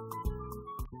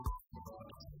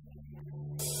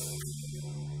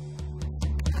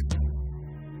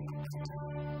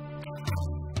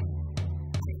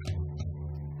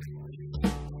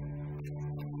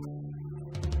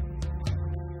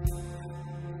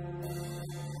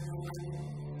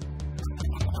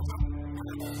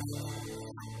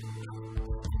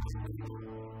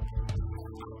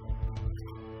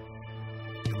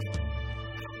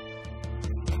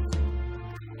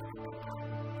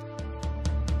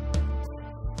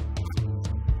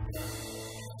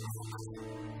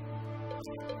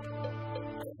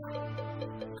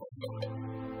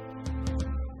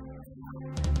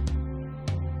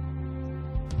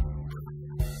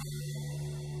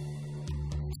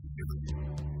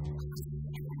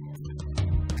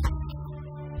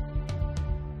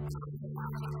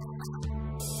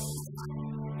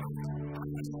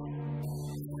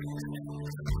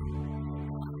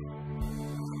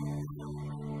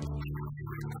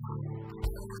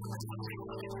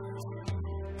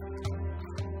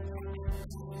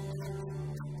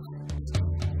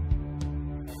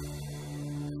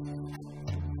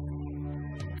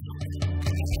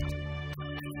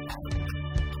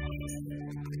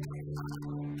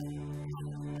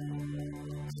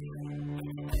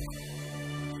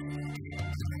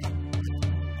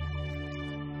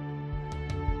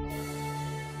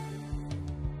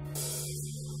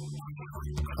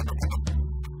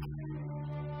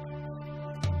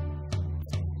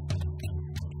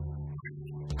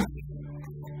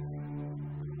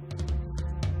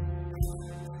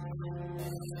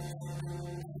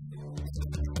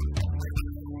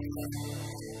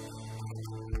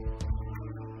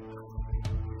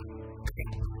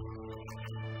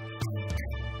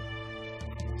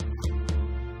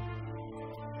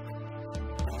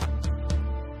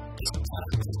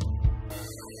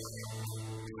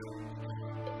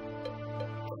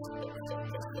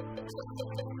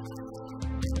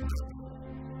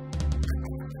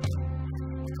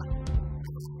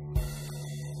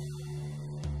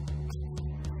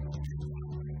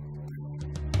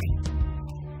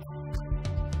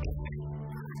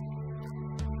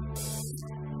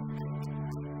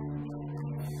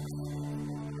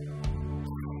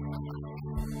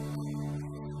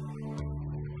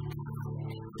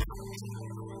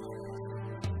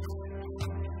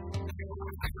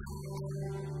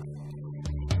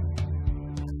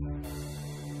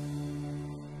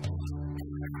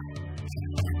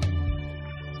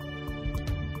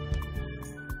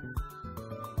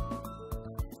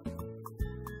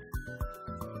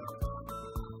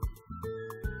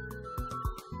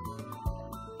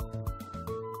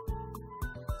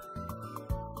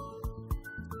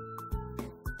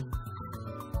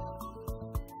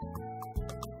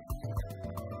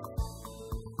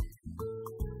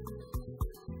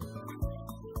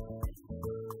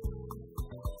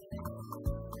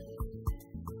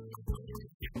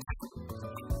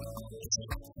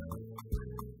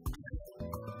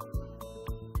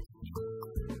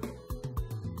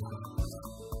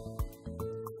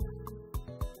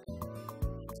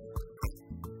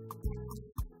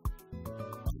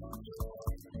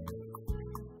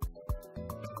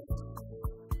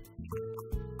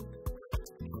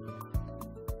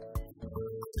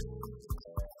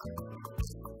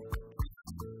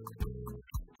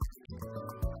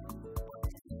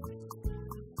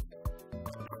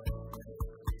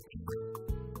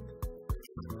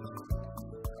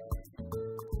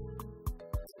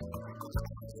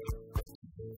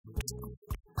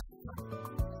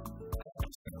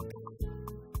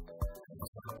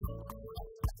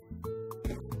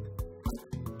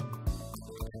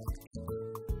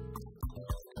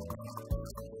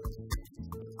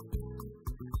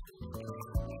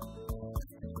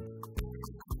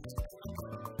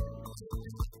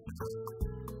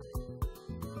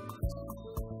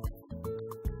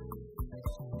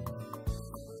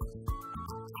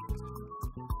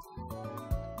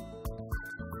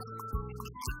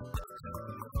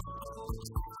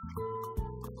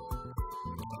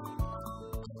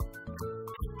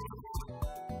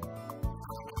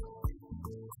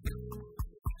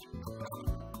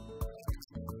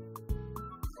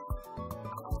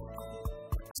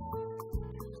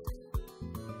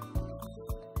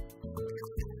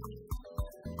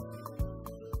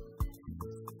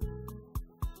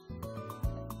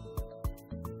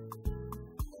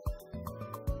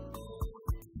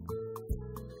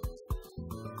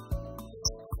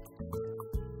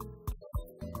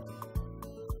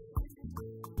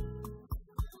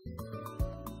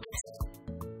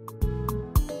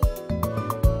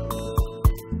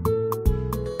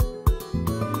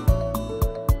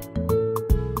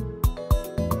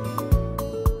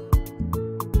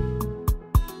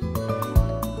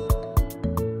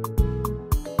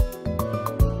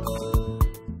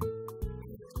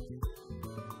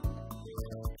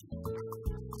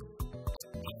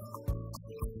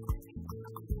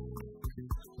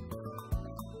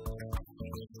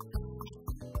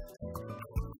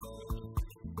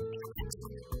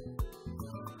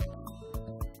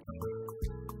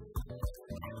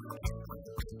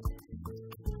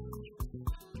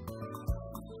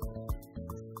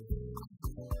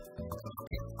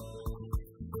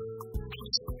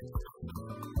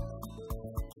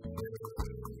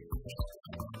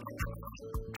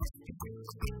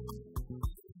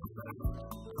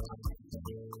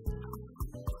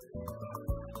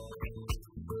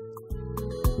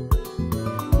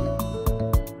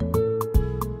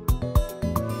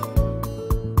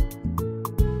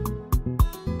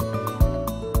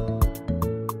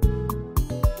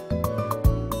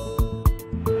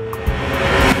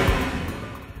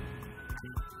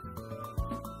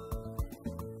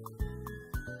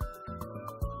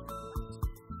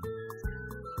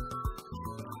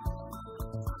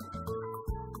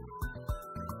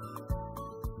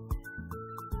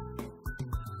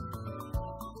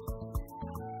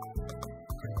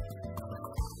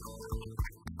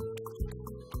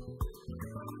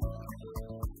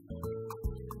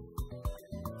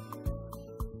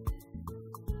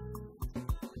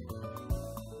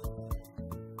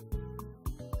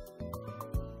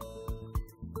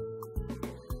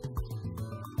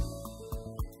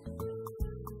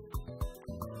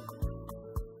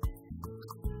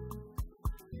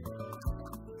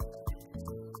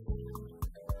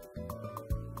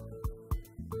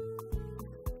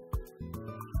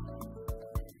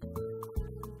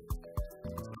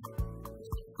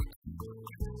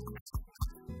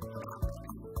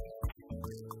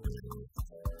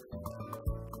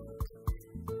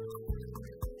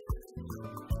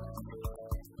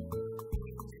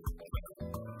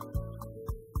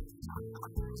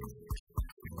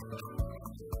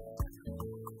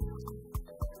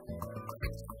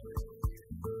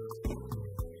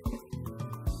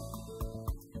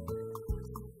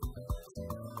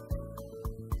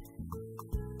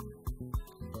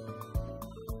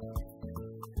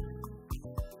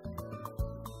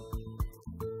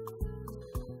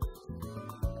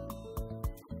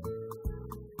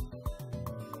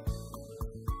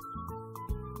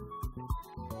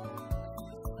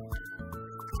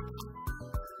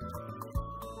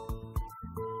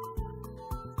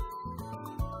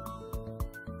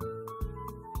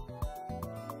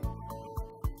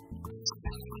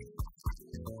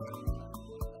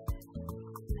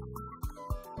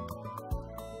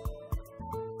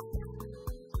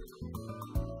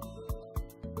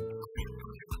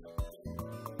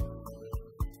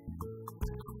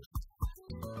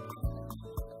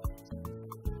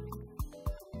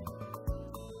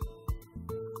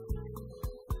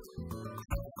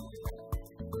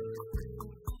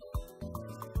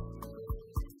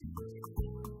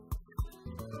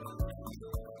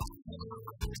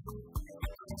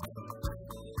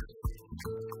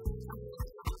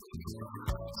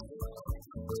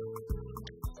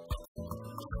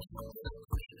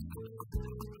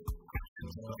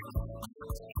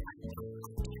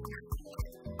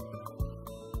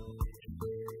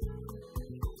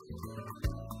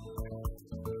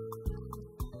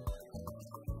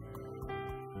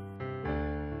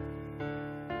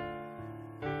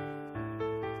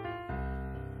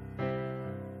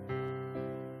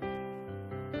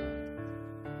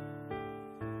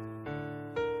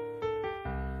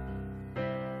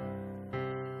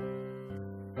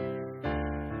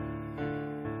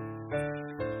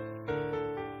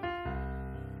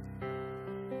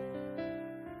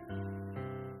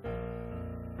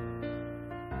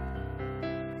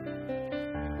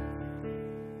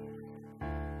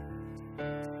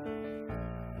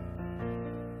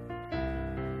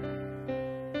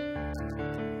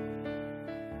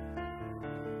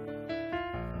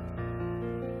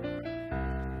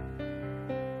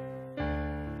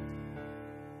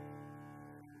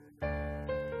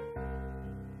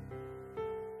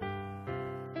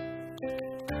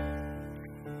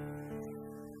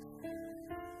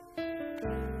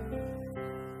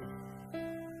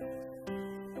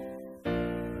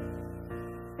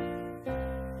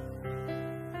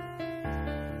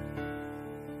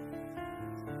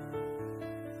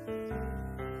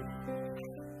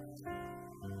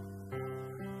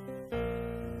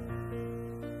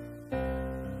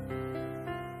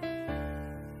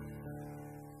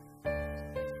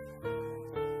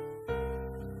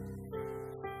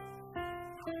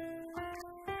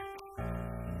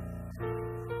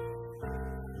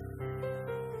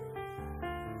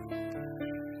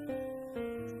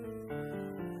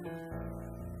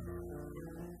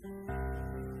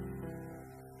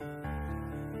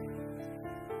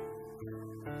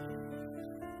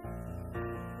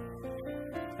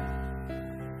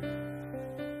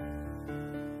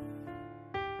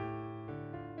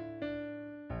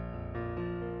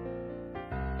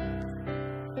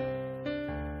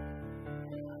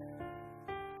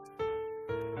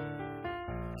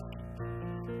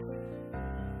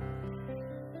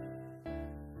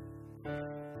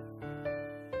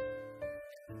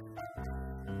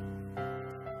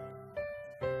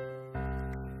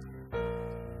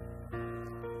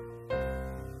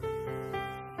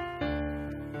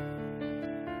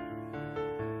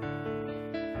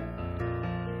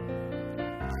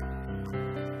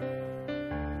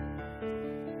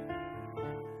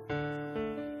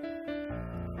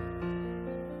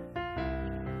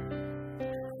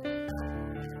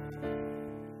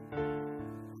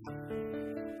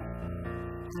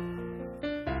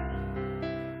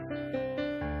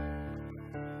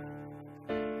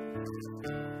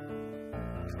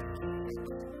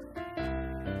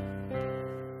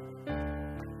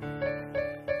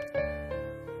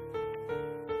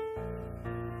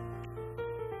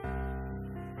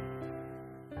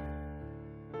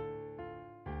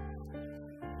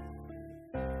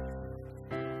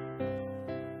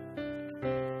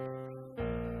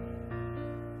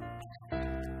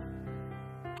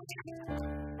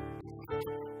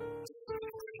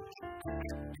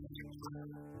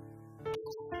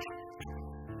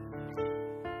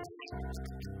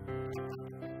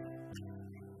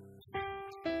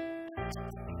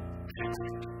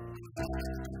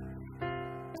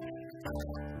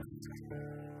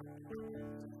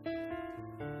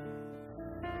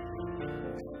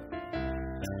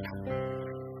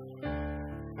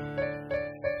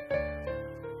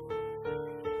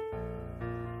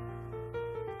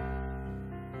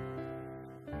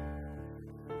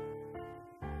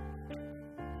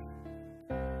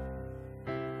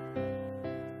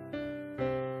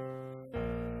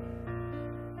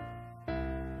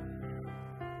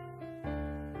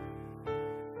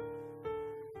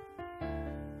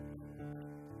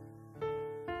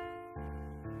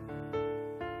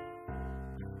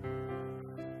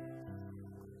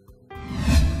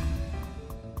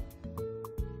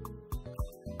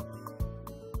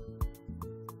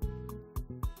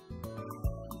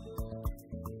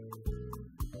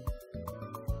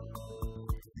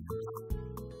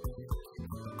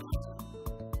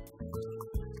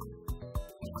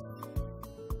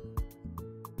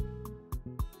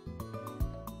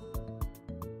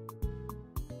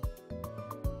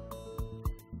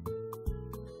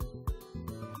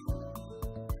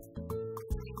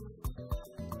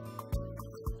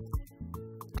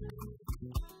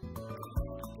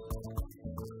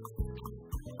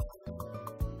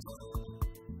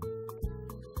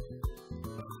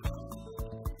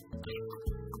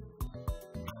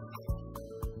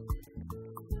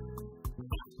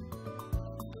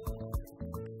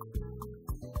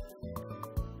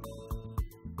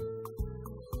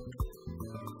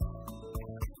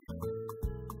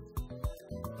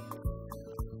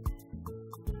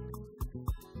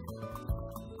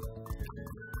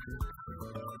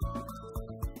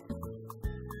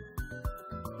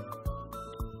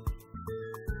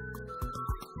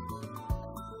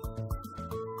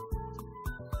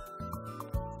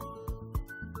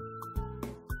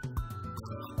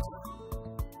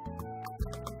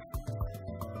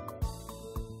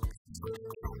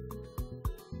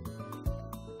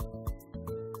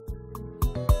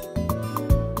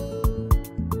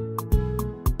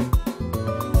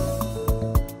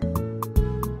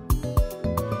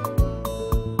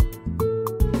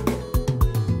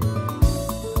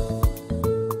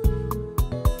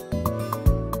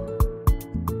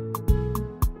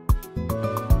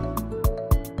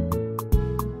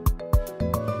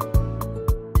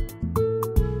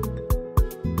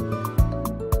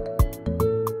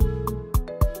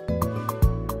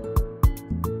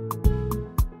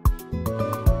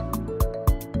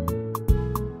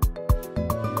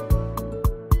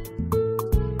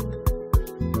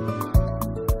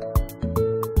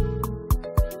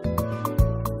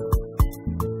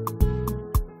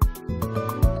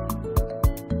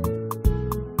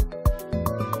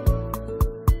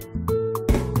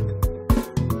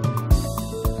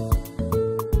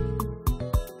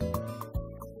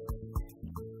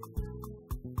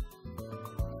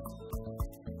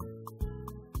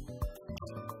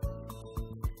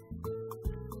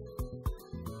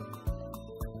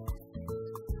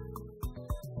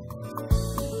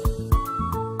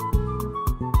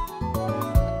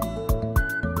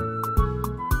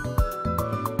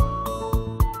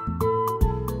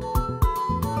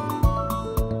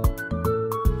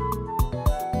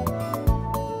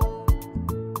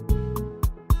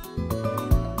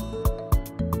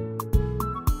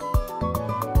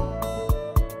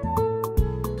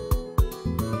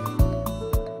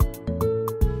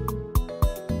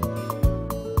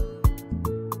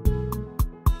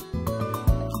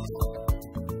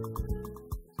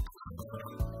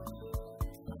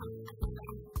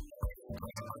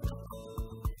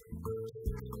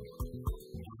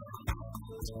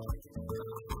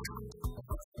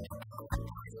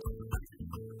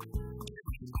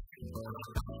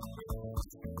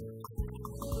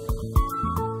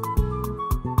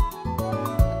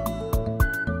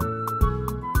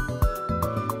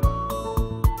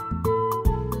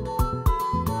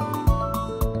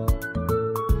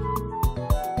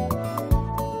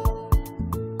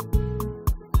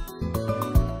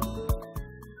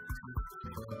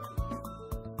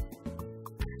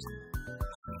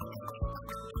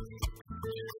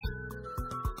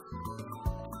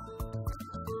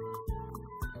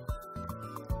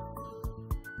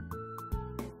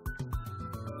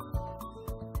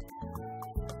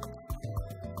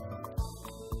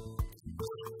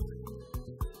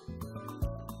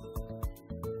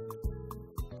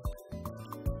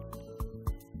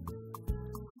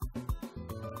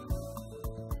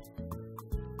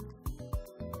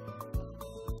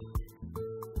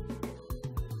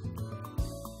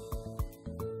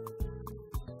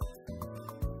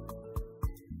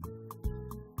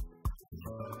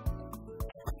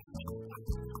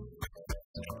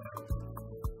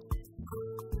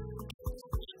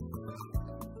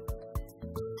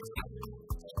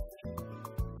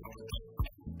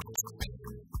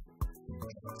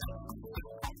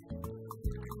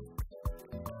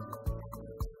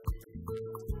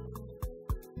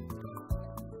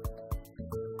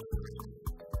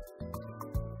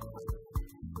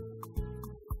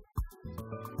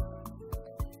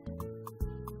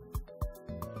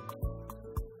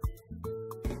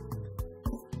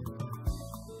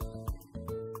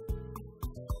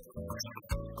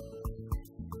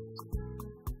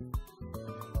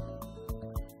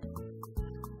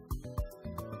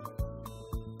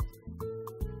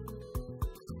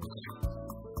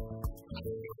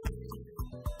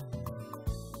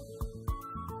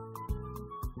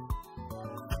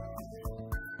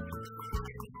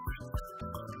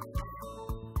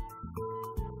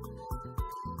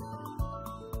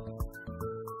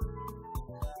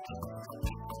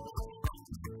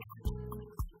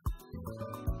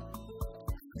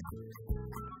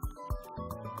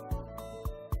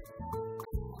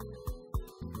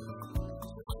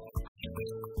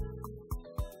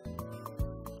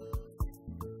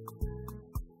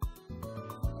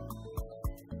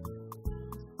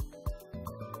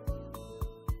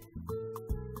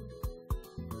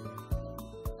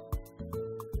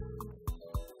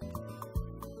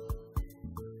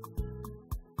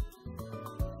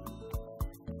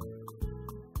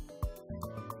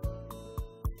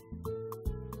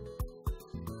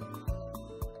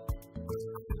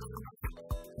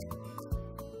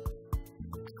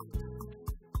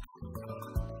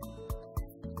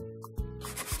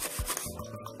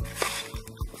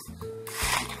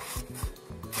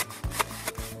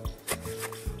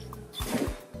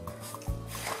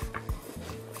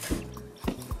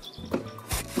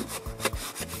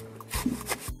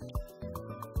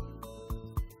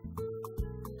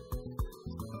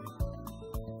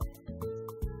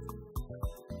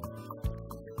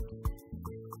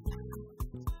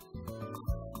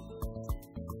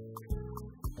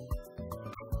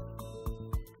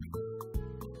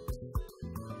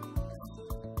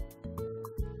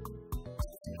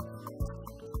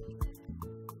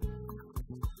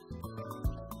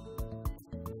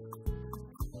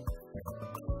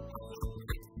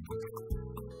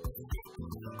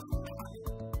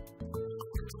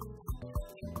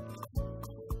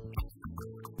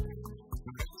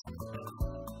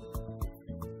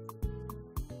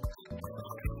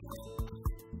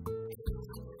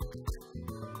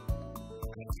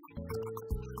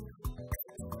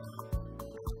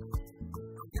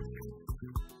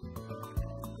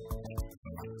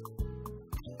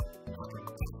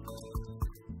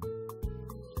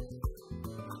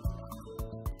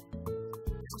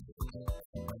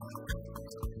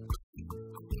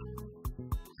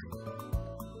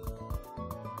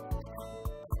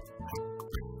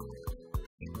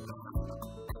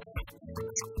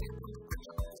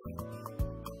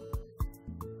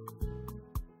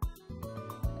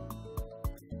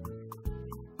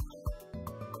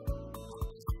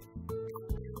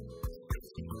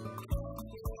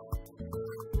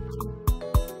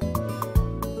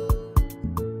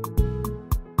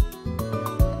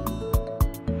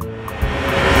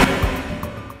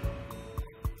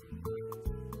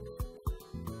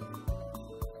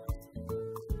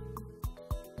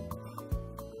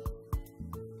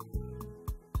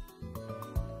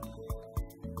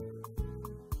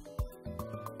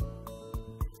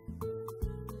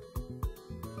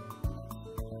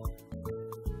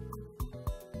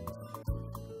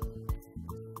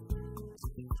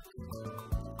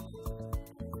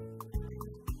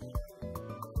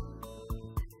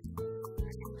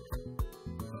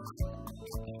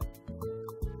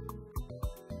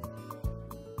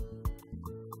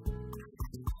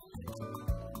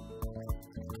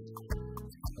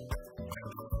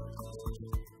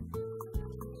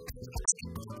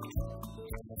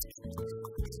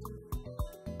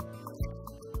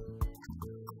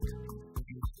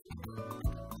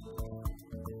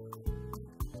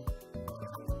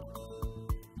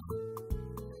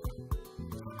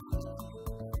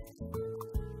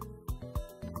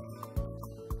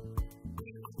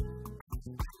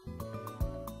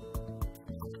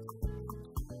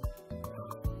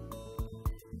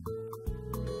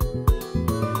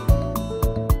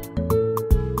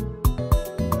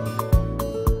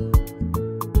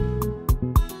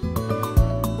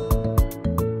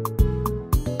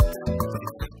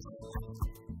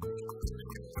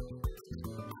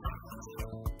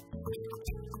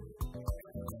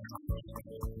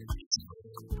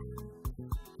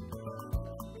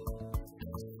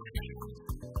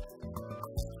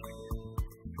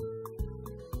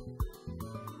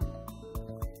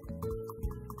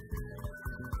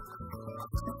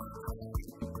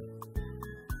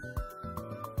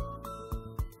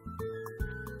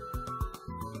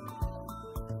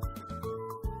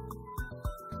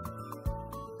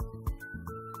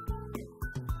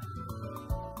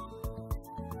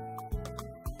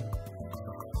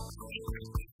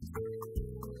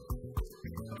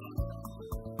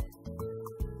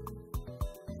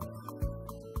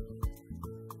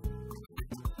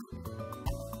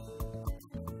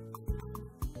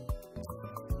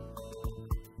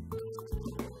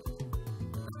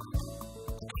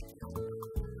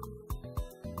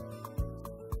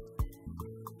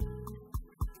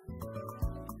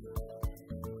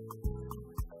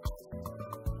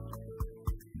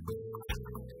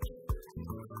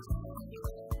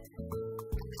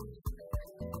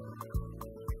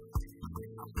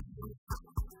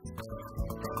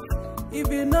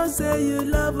 If you no say you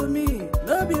love me,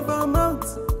 no be for mouth.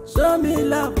 Show me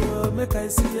love, oh, make I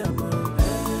see you.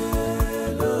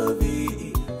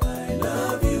 L-O-V-E, I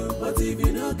love you. But if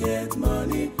you no get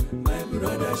money, my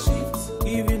brother shift.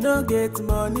 If you no get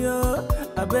money, oh,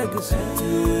 I beg you shift.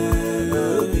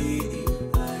 L-O-V-E,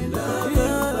 I love you.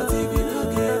 But if you no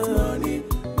get money,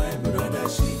 my brother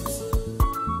shift.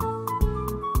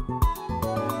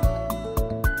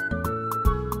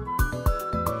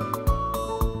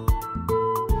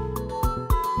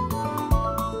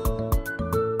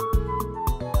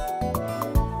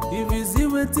 If you see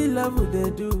what the love they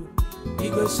do,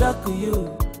 it go shock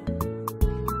you.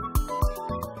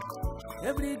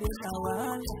 Every day now,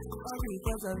 all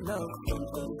because of love.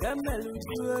 Gamble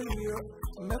you,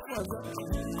 make us.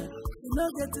 You no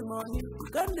get money, you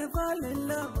can't fall in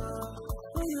love.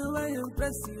 When you are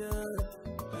impressed,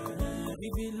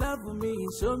 if you love me,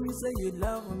 show me say you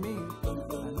love me.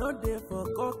 Not there for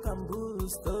cock and bull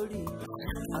story.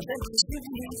 I beg you give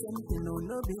me something,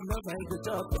 no be love I go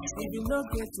talk. If you no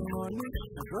get money,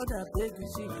 brother beg you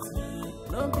shit.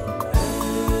 No be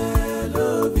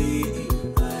L-O-V-E,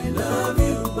 I love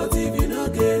you. But if you no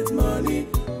get money,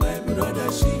 my brother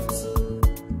shift.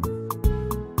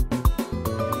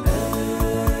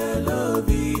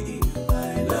 L-O-V-E,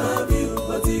 I love you.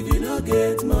 But if you no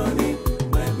get money,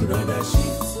 my brother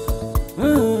shift.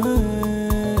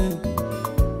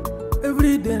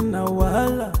 Every day na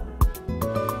wahala,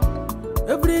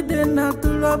 every day na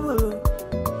trouble,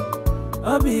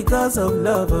 all because of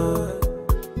love.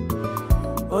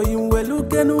 Oh, you will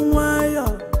look and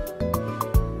wire.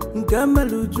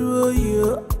 Nkamaluju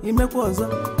you, you make was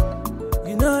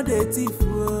you know the thief.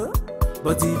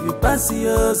 But if you pass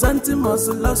your something must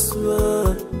lost.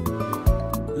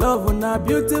 Love is a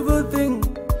beautiful thing,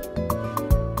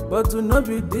 but to not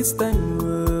be this time.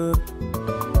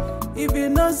 If you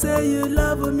no say you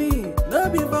love me, no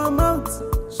be for mouth.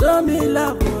 Show me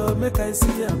love, make I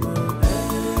see you.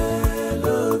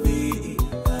 L-O-V-E,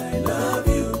 I love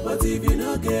you. But if you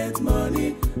no get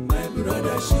money, my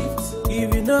brother shift.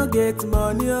 If you no get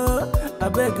money, I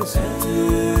beg you shift.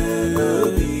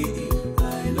 L-O-V-E.